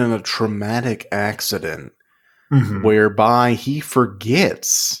he's been in a traumatic accident whereby he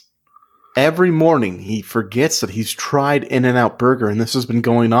forgets every morning, he forgets that he's tried In-N-Out Burger, and this has been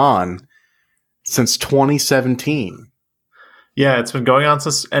going on since 2017. Yeah, it's been going on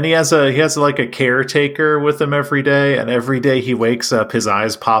since, and he has like a caretaker with him every day, and every day he wakes up, his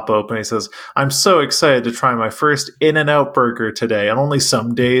eyes pop open. He says, "I'm so excited to try my first In-N-Out Burger today," and only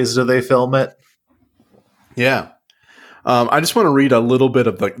some days do they film it. Yeah, I just want to read a little bit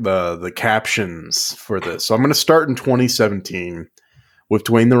of the captions for this. So I'm going to start in 2017 with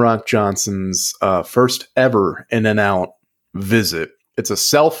Dwayne "The Rock" Johnson's first ever In-N-Out visit. It's a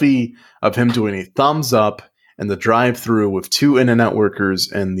selfie of him doing a thumbs up and the drive-thru with 2 In-N-Out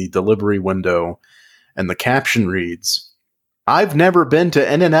workers in the delivery window. And the caption reads, "I've never been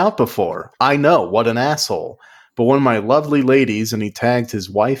to In-N-Out before. I know, what an asshole. But when my lovely ladies," and he tagged his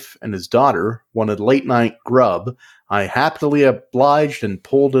wife and his daughter, "wanted late-night grub, I happily obliged and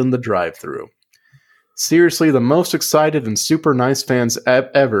pulled in the drive-thru. Seriously, the most excited and super nice fans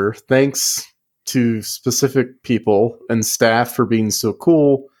ever. Thanks to specific people and staff for being so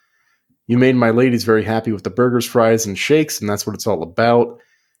cool. You made my ladies very happy with the burgers, fries, and shakes, and that's what it's all about.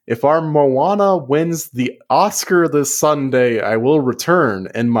 If our Moana wins the Oscar this Sunday, I will return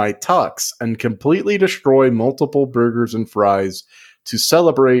in my tux and completely destroy multiple burgers and fries to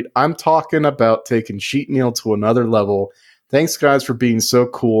celebrate. I'm talking about taking cheat meal to another level. Thanks, guys, for being so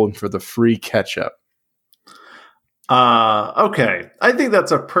cool and for the free ketchup." Okay. I think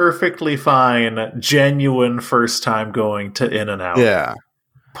that's a perfectly fine, genuine first time going to In-N-Out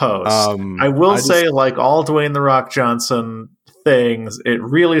post. I will say, like all Dwayne "The Rock" Johnson things, it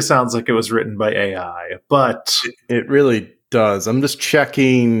really sounds like it was written by AI, but it really does. I'm just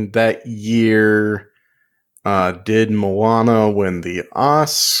checking that year. Did Moana win the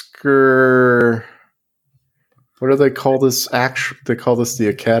Oscar? What do they call this? They call this the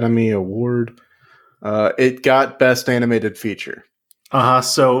Academy Award. It got Best Animated Feature.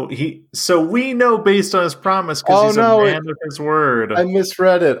 So we know based on his promise because he's a man of his word. I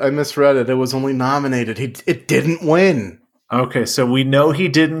misread it. It was only nominated. It didn't win. Okay, so we know he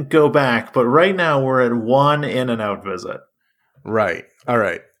didn't go back, but right now we're at 1 In-N-Out visit. Right. All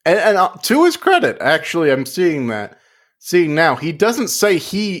right. And to his credit, actually, I'm seeing now, he doesn't say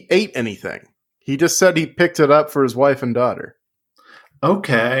he ate anything. He just said he picked it up for his wife and daughter.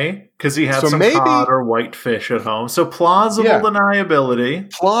 Okay, because he had some cod or white fish at home. So plausible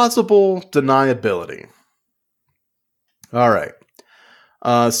deniability. Plausible deniability. All right.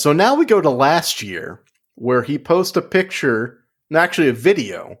 So now we go to last year, where he posted a picture, actually a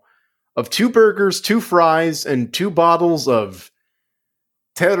video, of 2 burgers, 2 fries, and 2 bottles of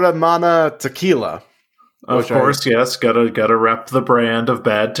Terramana tequila. Of course, yes. Gotta rep the brand of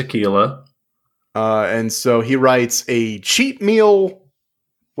bad tequila. And so he writes, a cheat meal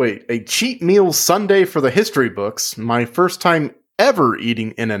Sunday for the history books. My first time ever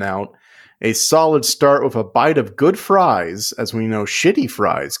eating In-N-Out. A solid start with a bite of good fries, as we know shitty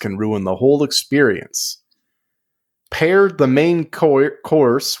fries can ruin the whole experience. Paired the main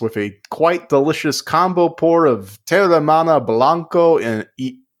course with a quite delicious combo pour of Terramana Blanco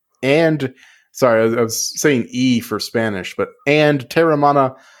and sorry, I was saying E for Spanish, and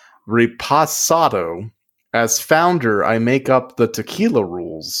Terramana Reposado, As founder, I make up the tequila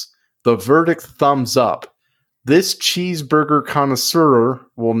rules. The verdict thumbs up. This cheeseburger connoisseur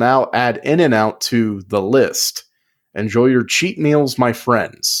will now add In-N-Out to the list. Enjoy your cheat meals, my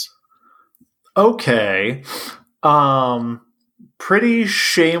friends. Okay. Pretty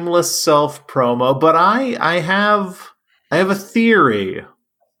shameless self-promo, but I have a theory.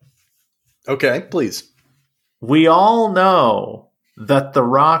 Okay, please. We all know that The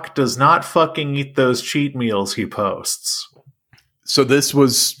Rock does not fucking eat those cheat meals he posts. So this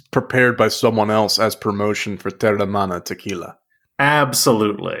was prepared by someone else as promotion for Terramana Tequila.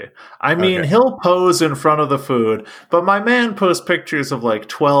 Absolutely. I mean, Okay. he'll pose in front of the food, but my man posts pictures of like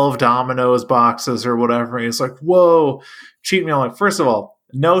 12 Domino's boxes or whatever. And he's like, whoa, cheat meal. Like, first of all,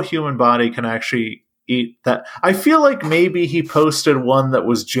 no human body can actually eat that. I feel like maybe he posted one that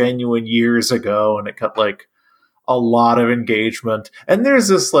was genuine years ago and it got like a lot of engagement. And there's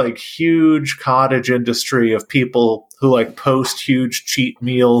this like huge cottage industry of people who like post huge cheat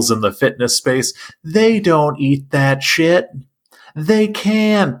meals in the fitness space. They don't eat that shit. They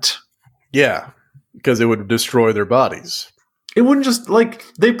can't. Yeah, because it would destroy their bodies. It wouldn't just like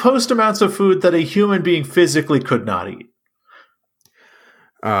they post amounts of food that a human being physically could not eat.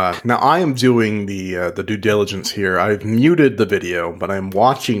 Now I am doing the due diligence here. I've muted the video, but I'm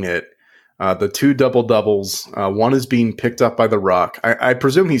watching it. The two double doubles. One is being picked up by The Rock. I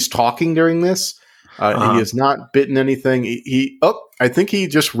presume he's talking during this. He has not bitten anything. I think he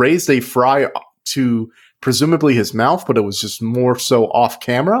just raised a fry to presumably his mouth, but it was just more so off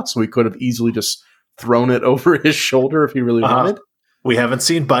camera, so he could have easily just thrown it over his shoulder if he really wanted. We haven't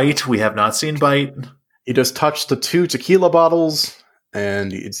seen Bite. We have not seen Bite. He just touched the two tequila bottles,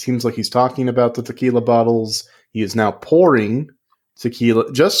 and it seems like he's talking about the tequila bottles. He is now pouring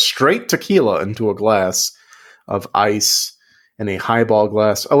tequila, just straight tequila, into a glass of ice and a highball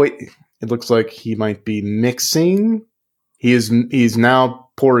glass. Oh, wait. It looks like he might be mixing. He's now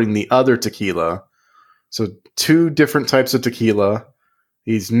pouring the other tequila. So two different types of tequila.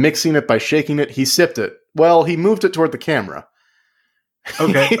 He's mixing it by shaking it. He sipped it. Well, he moved it toward the camera.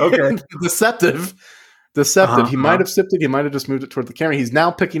 Okay. Deceptive. He might have sipped it. He might have just moved it toward the camera. He's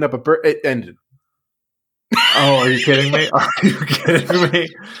now picking up it ended. Oh, are you kidding me? Are you kidding me?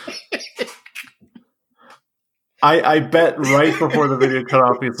 I bet right before the video cut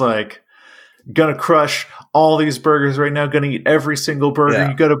off, he's like, gonna crush all these burgers right now, gonna eat every single burger. Yeah.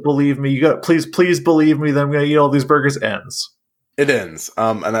 You gotta believe me. You gotta please believe me that I'm gonna eat all these burgers. Ends. It ends.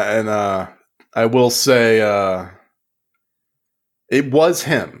 And I will say it was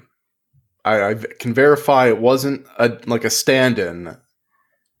him. I can verify it wasn't like a stand-in.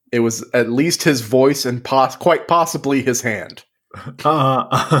 It was at least his voice and quite possibly his hand. I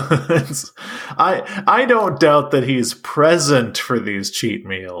don't doubt that he's present for these cheat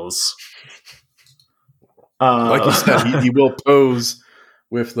meals. Like you said, he will pose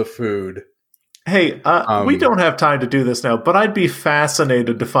with the food. Hey, we don't have time to do this now, but I'd be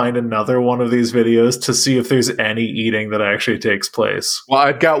fascinated to find another one of these videos to see if there's any eating that actually takes place. Well,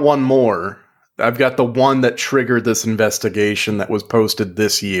 I've got one more. I've got the one that triggered this investigation that was posted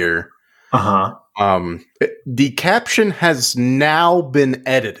this year. The caption has now been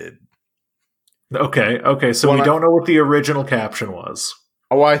edited. Okay. So we don't know what the original caption was.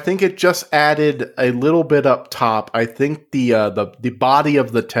 Oh, I think it just added a little bit up top. I think the body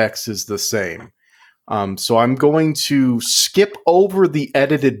of the text is the same. So I'm going to skip over the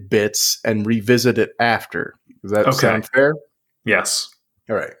edited bits and revisit it after. Does that sound fair? Yes.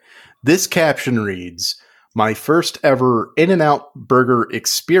 All right. This caption reads, "My first ever In-N-Out burger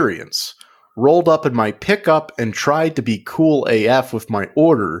experience. Rolled up in my pickup and tried to be cool AF with my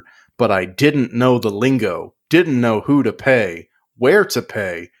order, but I didn't know the lingo, didn't know who to pay, where to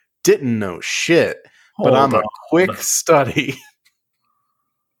pay, didn't know shit, but I'm a quick study."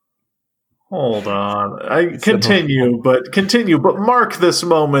 Hold on. Continue, but mark this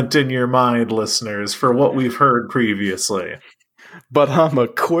moment in your mind, listeners, for what we've heard previously. But I'm a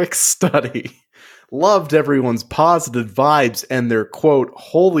quick study. Loved everyone's positive vibes and their quote,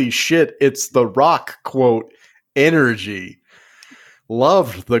 "Holy shit, it's The Rock," quote, energy.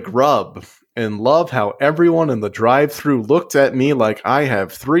 Loved the grub and love how everyone in the drive-thru looked at me like I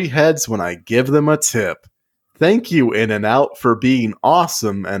have 3 heads when I give them a tip. Thank you, In-N-Out, for being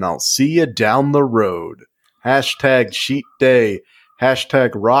awesome, and I'll see you down the road. Hashtag cheat day.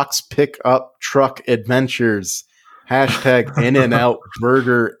 Hashtag rocks pick up truck adventures. Hashtag In-N-Out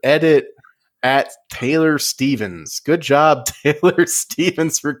burger edit at Taylor Stevens. Good job, Taylor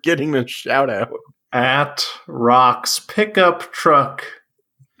Stevens, for getting a shout out. At rocks pickup truck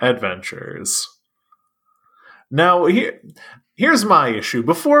adventures. Now, here's my issue.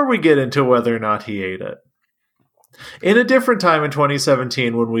 Before we get into whether or not he ate it, In a different time in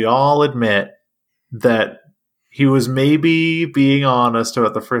 2017, when we all admit that he was maybe being honest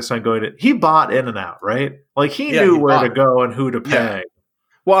about the first time going to, he bought In-N-Out, right? Like he knew where to go and who to pay. Yeah.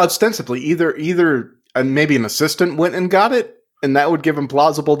 Well, ostensibly, either maybe an assistant went and got it, and that would give him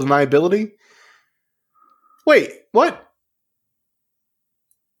plausible deniability. Wait, what?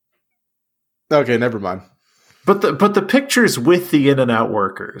 Okay, never mind. But the pictures with the In-N-Out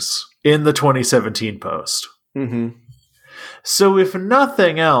workers in the 2017 post. Mm-hmm. So if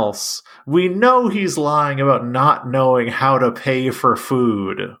nothing else, we know he's lying about not knowing how to pay for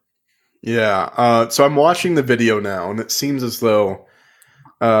food. Yeah. So I'm watching the video now, and it seems as though...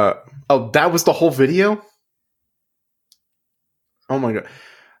 that was the whole video? Oh my god.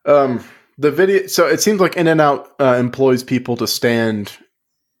 The video... So it seems like In-N-Out employs people to stand,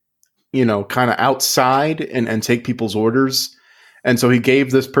 kind of outside and take people's orders. And so he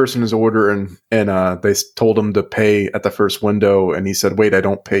gave this person his order, and they told him to pay at the first window, and he said, "Wait, I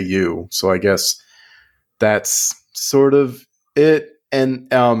don't pay you." So I guess that's sort of it. And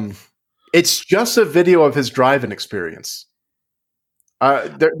it's just a video of his driving experience.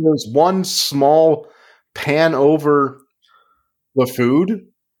 There's one small pan over the food,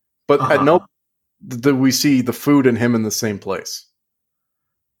 but at no do we see the food and him in the same place.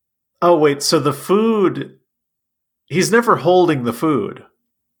 Oh, wait, so the food... He's never holding the food.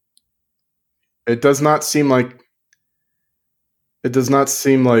 It does not seem like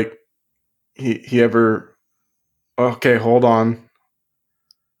he ever... Okay, hold on.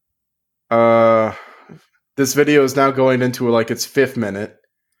 This video is now going into its 5th minute.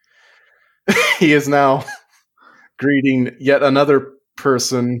 He is now greeting yet another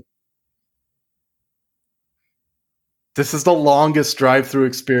person. This is the longest drive-through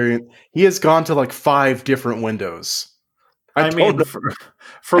experience. He has gone to 5 different windows.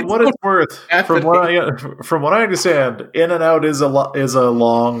 From what it's worth, from what I understand, In-N-Out is a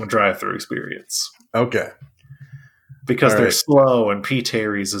long drive-through experience. Okay, because they're slow and P.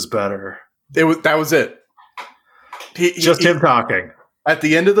 Terry's is better. That was it. Him talking. At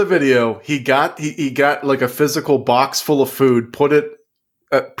the end of the video, he got a physical box full of food, put it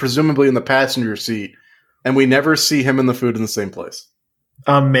presumably in the passenger seat, and we never see him and the food in the same place.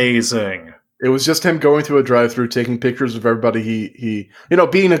 Amazing. It was just him going through a drive-thru, taking pictures of everybody. He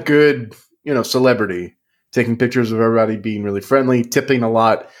being a good, celebrity, taking pictures of everybody, being really friendly, tipping a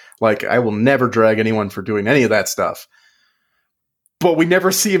lot. I will never drag anyone for doing any of that stuff. But we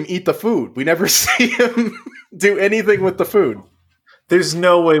never see him eat the food. We never see him do anything with the food. There's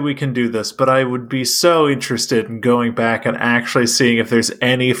no way we can do this, but I would be so interested in going back and actually seeing if there's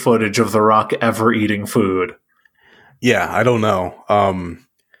any footage of The Rock ever eating food. Yeah, I don't know.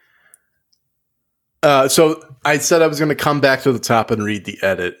 So I said I was going to come back to the top and read the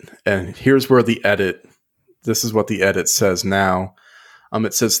edit, and here's where this is what the edit says now.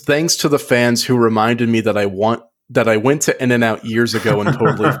 It says, "Thanks to the fans who reminded me that I went to In-N-Out years ago and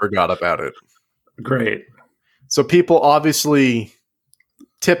totally forgot about it." Great. So people obviously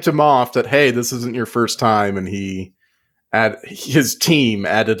tipped him off that, hey, this isn't your first time, and his team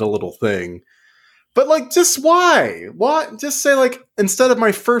added a little thing. But just why? What? Just say instead of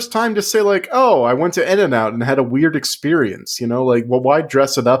my first time, just say oh, I went to In-N-Out and had a weird experience. Well, why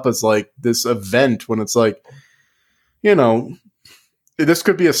dress it up as this event when it's this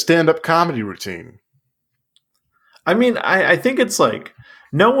could be a stand-up comedy routine. I mean, I think it's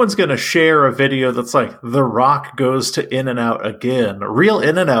no one's going to share a video that's The Rock goes to In-N-Out again. Real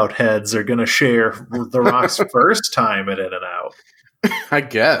In-N-Out heads are going to share The Rock's first time at In-N-Out. I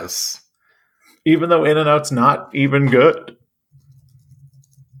guess. Even though In-N-Out's not even good.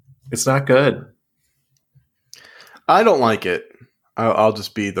 It's not good. I don't like it. I'll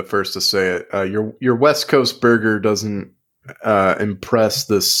just be the first to say it. Your West Coast burger doesn't impress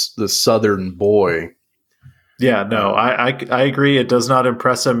this Southern boy. Yeah, no, I agree. It does not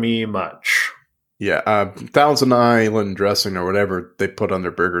impress me much. Yeah, Thousand Island dressing or whatever they put on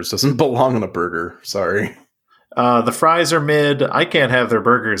their burgers doesn't belong on a burger. Sorry. The fries are mid. I can't have their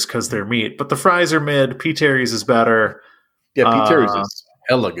burgers because they're meat, but the fries are mid. P. Terry's is better. Yeah, P. Terry's is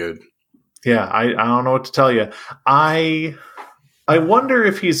hella good. Yeah, I don't know what to tell you. I wonder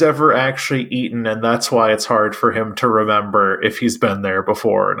if he's ever actually eaten, and that's why it's hard for him to remember if he's been there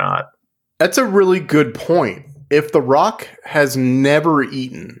before or not. That's a really good point. If The Rock has never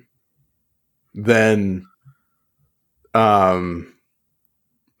eaten, then I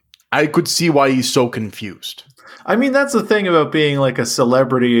could see why he's so confused. I mean, that's the thing about being a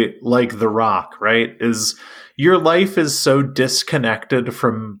celebrity like The Rock, right? Is your life is so disconnected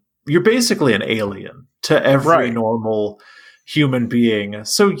from... You're basically an alien to every normal human being.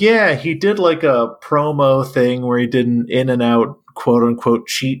 So yeah, he did like a promo thing where he did an In-N-Out quote unquote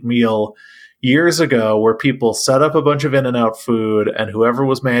cheat meal years ago where people set up a bunch of In-N-Out food, and whoever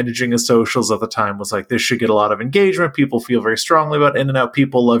was managing his socials at the time was like, this should get a lot of engagement. People feel very strongly about In-N-Out.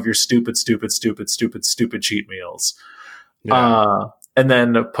 People love your stupid cheat meals. Yeah. And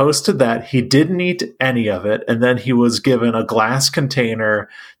then posted that he didn't eat any of it. And then he was given a glass container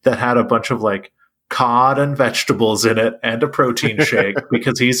that had a bunch of like cod and vegetables in it and a protein shake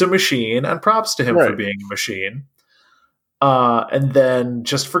because he's a machine, and props to him for being a machine. And then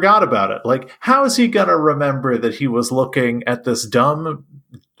just forgot about it. Like, how is he going to remember that he was looking at this dumb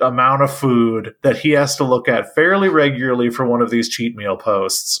amount of food that he has to look at fairly regularly for one of these cheat meal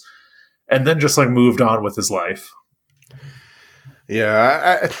posts, and then just like moved on with his life?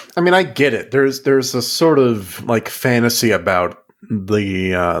 Yeah, I mean, I get it. There's a sort of like fantasy about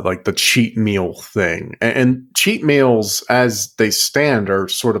the like the cheat meal thing, and cheat meals as they stand are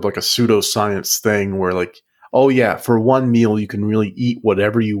sort of like a pseudoscience thing where like, oh yeah, for one meal you can really eat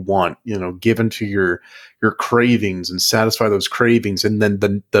whatever you want, you know, given to your cravings and satisfy those cravings, and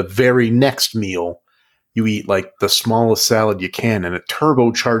then the very next meal you eat like the smallest salad you can, and it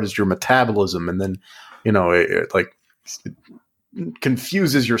turbocharges your metabolism, and then you know it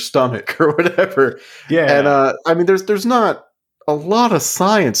confuses your stomach or whatever. Yeah. And I mean, there's not a lot of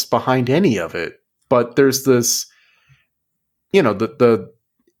science behind any of it, but there's this, you know, the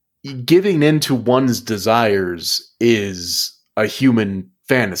giving into one's desires is a human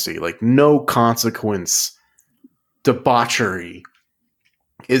fantasy. Like, no consequence debauchery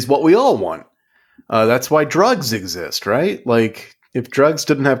is what we all want. That's why drugs exist, right? Like, if drugs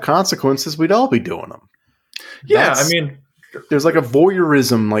didn't have consequences, we'd all be doing them. Yeah, I mean, there's like a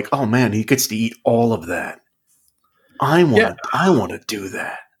voyeurism, like, oh man, he gets to eat all of that. I want to do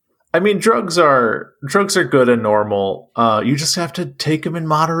that. I mean, drugs are good and normal. You just have to take them in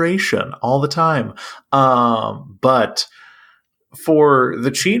moderation all the time. But for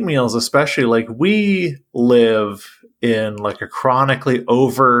the cheat meals, especially, like, we live in like a chronically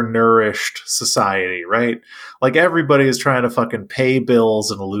overnourished society, right? Like, everybody is trying to fucking pay bills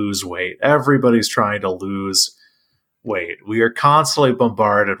and lose weight. Everybody's trying to lose weight. We are constantly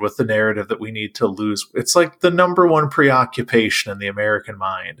bombarded with the narrative that we need to lose. It's like the number one preoccupation in the American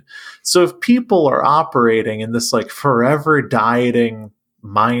mind. So if people are operating in this like forever dieting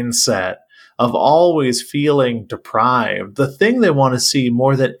mindset of always feeling deprived, the thing they want to see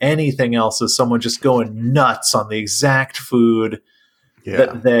more than anything else is someone just going nuts on the exact food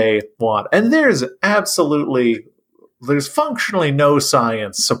that they want. And there's functionally no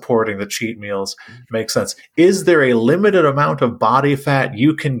science supporting the cheat meals make sense. Is there a limited amount of body fat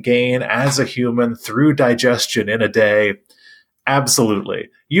you can gain as a human through digestion in a day? Absolutely.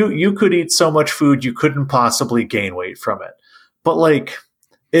 You could eat so much food you couldn't possibly gain weight from it. But like,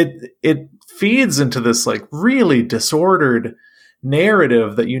 it feeds into this like really disordered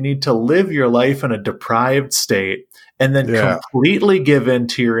narrative that you need to live your life in a deprived state and then completely give in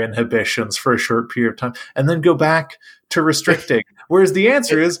to your inhibitions for a short period of time and then go back to restricting. Whereas the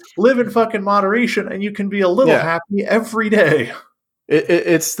answer is live in fucking moderation and you can be a little happy every day.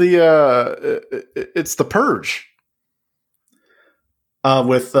 It's the Purge.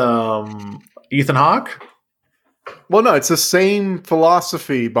 With Ethan Hawke? Well, no, it's the same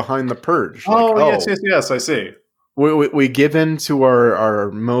philosophy behind the Purge. Like, yes, I see. We give in to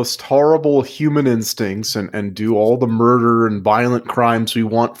our most horrible human instincts and do all the murder and violent crimes we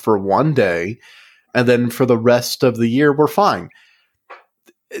want for one day, and then for the rest of the year, we're fine.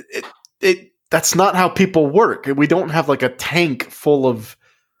 That's not how people work. We don't have like a tank full of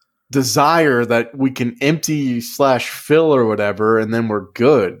desire that we can empty / fill or whatever, and then we're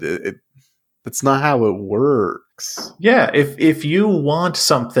good. That's not how it works. Yeah, if you want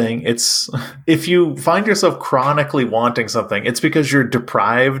something, if you find yourself chronically wanting something, it's because you're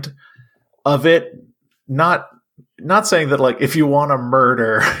deprived of it. Not saying that like if you want to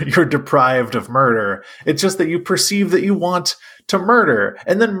murder, you're deprived of murder. It's just that you perceive that you want to murder,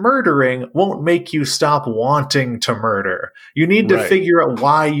 and then murdering won't make you stop wanting to murder. You need to figure out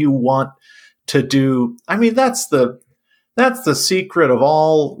why you want to do. I mean, that's the secret of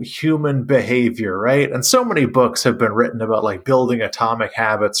all human behavior, right? And so many books have been written about like building atomic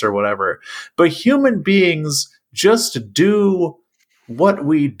habits or whatever. But human beings just do what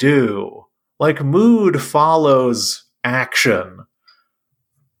we do. Like, mood follows action.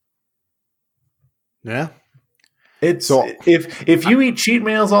 Yeah. It's So- if you eat cheat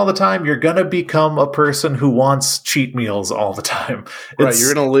meals all the time, you're gonna become a person who wants cheat meals all the time. Right,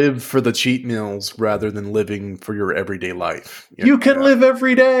 you're going to live for the cheat meals rather than living for your everyday life. You can live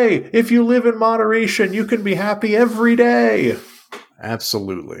every day. If you live in moderation, you can be happy every day.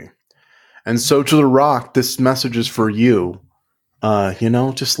 Absolutely. And so to The Rock, this message is for you.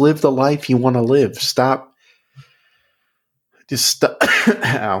 Just live the life you want to live. Just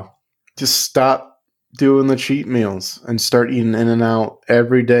stop doing the cheat meals and start eating In-N-Out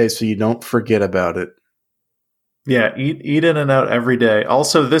every day so you don't forget about it. Yeah, eat In-N-Out every day.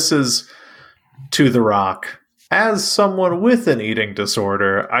 Also, this is to The Rock. As someone with an eating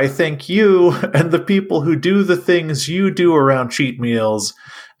disorder, I think you and the people who do the things you do around cheat meals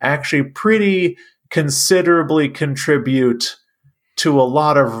actually pretty considerably contribute to a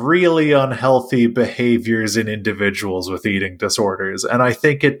lot of really unhealthy behaviors in individuals with eating disorders. And I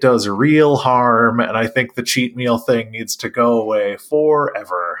think it does real harm, and I think the cheat meal thing needs to go away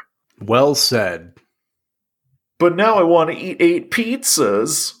forever. Well said. But now I want to eat 8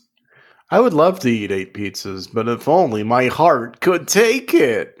 pizzas. I would love to eat 8 pizzas, but if only my heart could take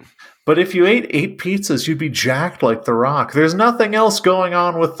it. But if you ate 8 pizzas, you'd be jacked like The Rock. There's nothing else going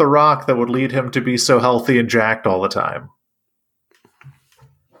on with The Rock that would lead him to be so healthy and jacked all the time.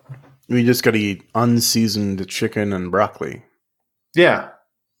 We just got to eat unseasoned chicken and broccoli. Yeah.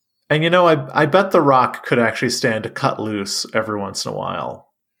 And I bet The Rock could actually stand to cut loose every once in a while.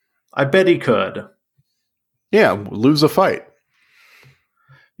 I bet he could. Yeah, lose a fight.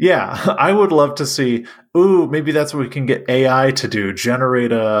 Yeah, I would love to see, maybe that's what we can get AI to do,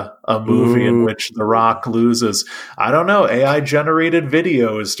 generate a movie in which The Rock loses. I don't know, AI-generated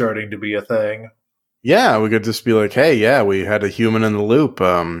video is starting to be a thing. Yeah, we could just be like, hey, yeah, we had a human in the loop.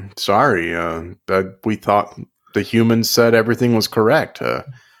 Sorry, we thought the human said everything was correct.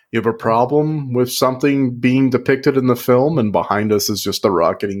 You have a problem with something being depicted in the film, and behind us is just The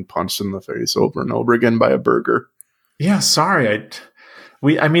Rock getting punched in the face over and over again by a burger. Yeah, sorry,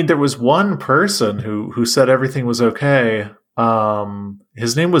 there was one person who said everything was okay.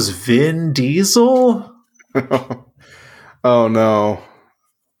 His name was Vin Diesel. Oh no,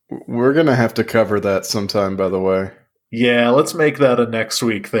 we're gonna have to cover that sometime. By the way, yeah, let's make that a next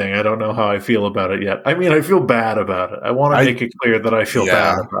week thing. I don't know how I feel about it yet. I mean, I feel bad about it. I want to make it clear that I feel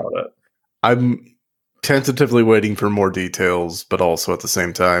bad about it. I'm tentatively waiting for more details, but also at the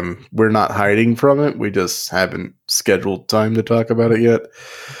same time, we're not hiding from it. We just haven't scheduled time to talk about it yet.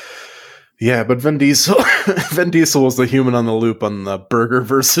 Yeah, but Vin Diesel was the human on the loop on the Burger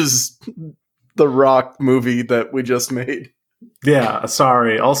versus The Rock movie that we just made. Yeah,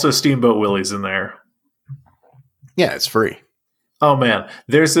 sorry. Also, Steamboat Willie's in there. Yeah, it's free. Oh man,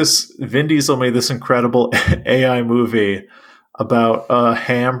 there's this Vin Diesel made this incredible AI movie about a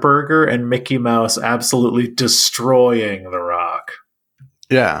hamburger and Mickey Mouse absolutely destroying The Rock.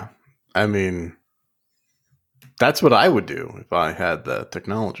 Yeah, I mean, that's what I would do if I had the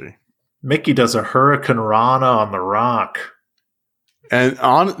technology. Mickey does a Hurricane Rana on The Rock. And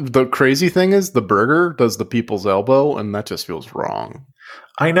the crazy thing is, the burger does the people's elbow, and that just feels wrong.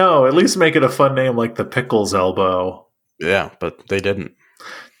 I know, at least make it a fun name like the Pickles Elbow. Yeah, but they didn't.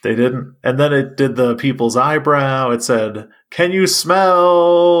 They didn't. And then it did the people's eyebrow. It said, "Can you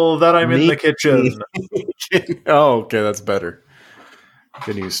smell that I'm in the kitchen?" Oh, okay, that's better.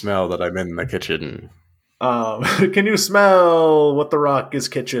 Can you smell that I'm in the kitchen? Can you smell what The Rock is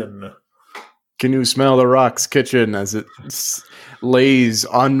kitchen? Can you smell The Rock's kitchen as it lays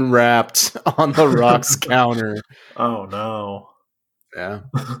unwrapped on The Rock's counter? Oh, no. Yeah.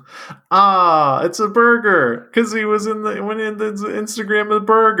 It's a burger because he was in the Instagram of the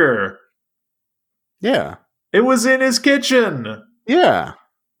burger. Yeah, it was in his kitchen. Yeah,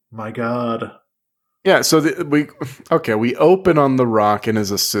 my God. Yeah, so we open on The Rock and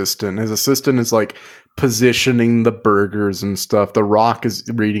his assistant. His assistant is like positioning the burgers and stuff. The Rock is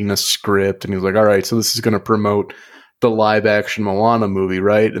reading a script, and he's like, "All right, so this is going to promote the live action Moana movie,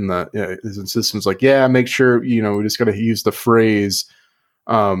 right?" And his assistant's like, "Yeah, make sure we just got to use the phrase."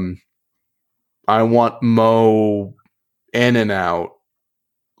 I want Mo In-N-Out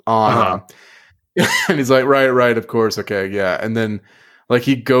on. And he's like, right, of course. Okay, yeah. And then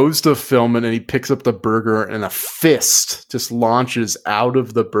he goes to film it and he picks up the burger and a fist just launches out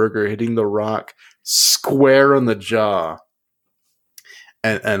of the burger, hitting The Rock square on the jaw.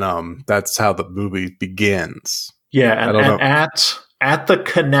 And that's how the movie begins. Yeah, and at the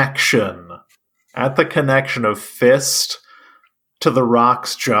connection of fist to The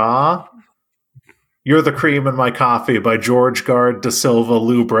Rock's jaw, "You're the Cream in My Coffee" by George Gard, Da Silva,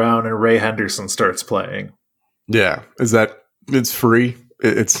 Lou Brown, and Ray Henderson starts playing. Yeah. It's free?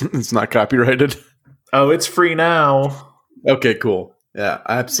 It's not copyrighted? Oh, it's free now. Okay, cool. Yeah,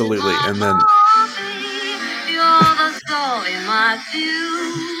 absolutely. And then You're the soul in my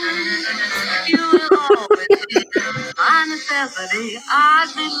fuse. You will always be my necessity. I'd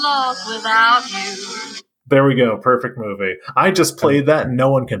be lost without you. There we go. Perfect movie. I just played that and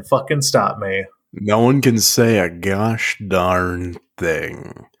no one can fucking stop me. no one can say a gosh darn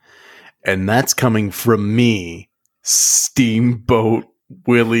thing. And that's coming from me, Steamboat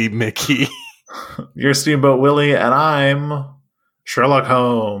Willie Mickey. You're Steamboat Willie, and I'm Sherlock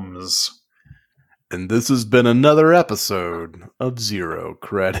Holmes. And this has been another episode of Zero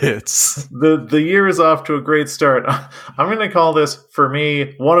Credits. The year is off to a great start. I'm going to call this, for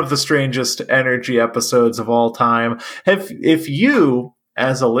me, one of the strangest energy episodes of all time. If you,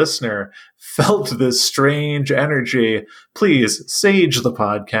 as a listener, felt this strange energy, please sage the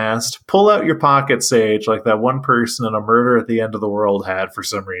podcast. Pull out your pocket sage like that one person in A Murder at the End of the World had for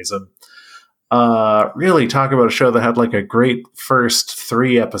some reason. Really talk about a show that had like a great first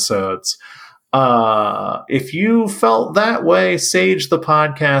 3 episodes. If you felt that way, sage the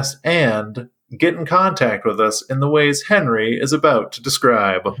podcast and get in contact with us in the ways Henry is about to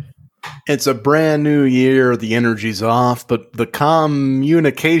describe. It's a brand new year, the energy's off, but the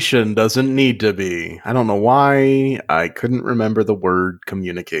communication doesn't need to be. I don't know why I couldn't remember the word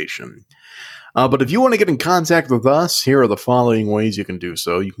communication. But if you want to get in contact with us, here are the following ways you can do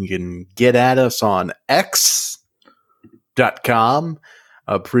so. You can get at us on x.com.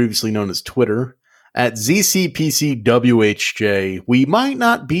 Previously known as Twitter, at ZCPCWHJ. We might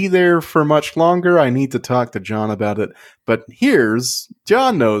not be there for much longer. I need to talk to John about it. But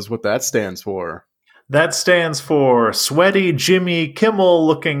John knows what that stands for. That stands for Sweaty Jimmy Kimmel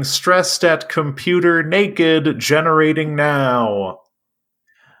looking stressed at computer naked, generating now.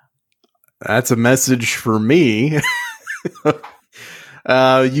 That's a message for me.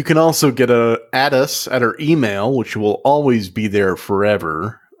 You can also get at us at our email, which will always be there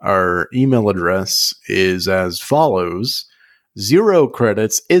forever. Our email address is as follows: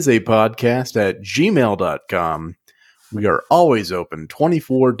 zerocreditsisapodcast@gmail.com. We are always open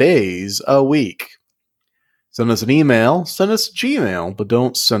 24 days a week. Send us an email, send us a Gmail, but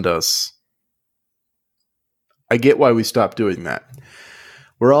don't send us. I get why we stopped doing that.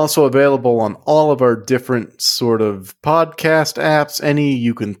 We're also available on all of our different sort of podcast apps. Any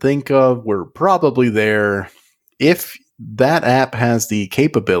you can think of, we're probably there. If that app has the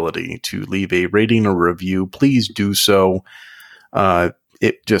capability to leave a rating or review, please do so.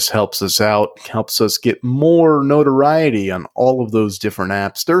 It just helps us out, helps us get more notoriety on all of those different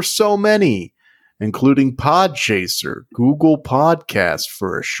apps. There's so many, including Podchaser, Google Podcasts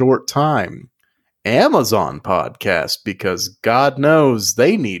for a short time, Amazon Podcast, because God knows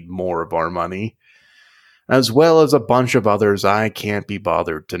they need more of our money, as well as a bunch of others I can't be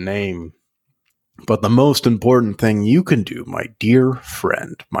bothered to name. But the most important thing you can do, my dear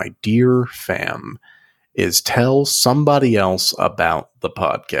friend, my dear fam, is tell somebody else about the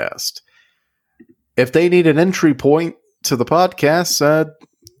podcast. If they need an entry point to the podcast,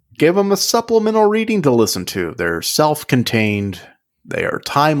 give them a supplemental reading to listen to. They're self-contained. They are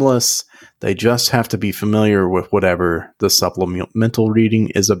timeless. They just have to be familiar with whatever the supplemental reading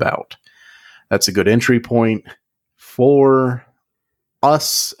is about. That's a good entry point for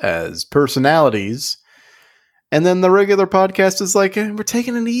us as personalities. And then the regular podcast is like, we're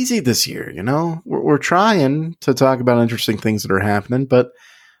taking it easy this year, you know? We're trying to talk about interesting things that are happening, but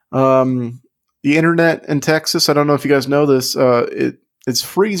the internet in Texas, I don't know if you guys know this, it's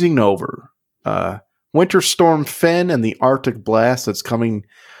freezing over. Winter Storm Finn and the Arctic blast that's coming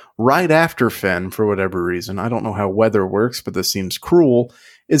right after Finn, for whatever reason, I don't know how weather works, but this seems cruel,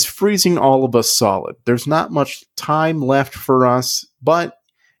 is freezing all of us solid. There's not much time left for us, but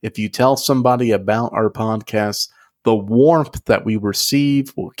if you tell somebody about our podcast, the warmth that we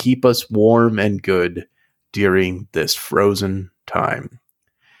receive will keep us warm and good during this frozen time.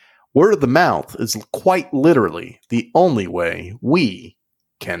 Word of the mouth is quite literally the only way we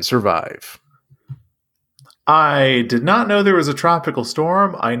can survive. I did not know there was a tropical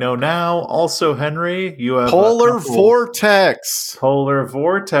storm. I know now. Also, Henry, you have Polar vortex. Polar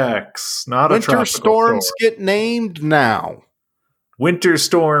vortex, not Winter a tropical storms storm. get named now. Winter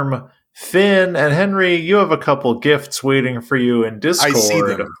Storm Finn and Henry, you have a couple gifts waiting for you in Discord. I see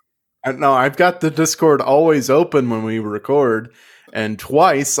them. No, I've got the Discord always open when we record, and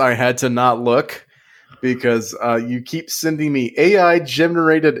twice I had to not look because you keep sending me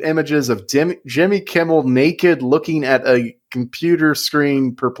AI-generated images of Jimmy Kimmel naked looking at a computer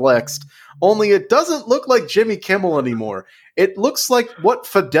screen perplexed. Only it doesn't look like Jimmy Kimmel anymore. It looks like what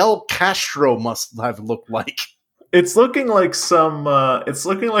Fidel Castro must have looked like. It's looking like it's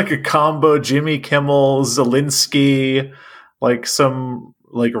looking like a combo Jimmy Kimmel, Zelensky, like some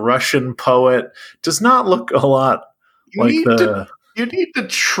like Russian poet. Does not look a lot like You need to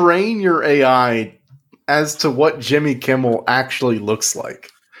train your AI as to what Jimmy Kimmel actually looks like.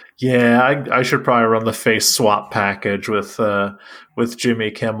 Yeah, I should probably run the face swap package with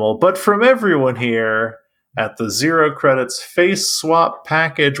Jimmy Kimmel. But from everyone here at the Zero Credits Face Swap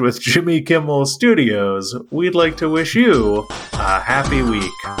package with Jimmy Kimmel Studios, we'd like to wish you a happy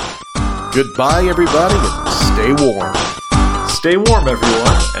week. Goodbye, everybody, and stay warm. Stay warm,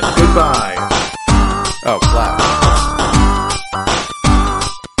 everyone, and goodbye. Oh, clap.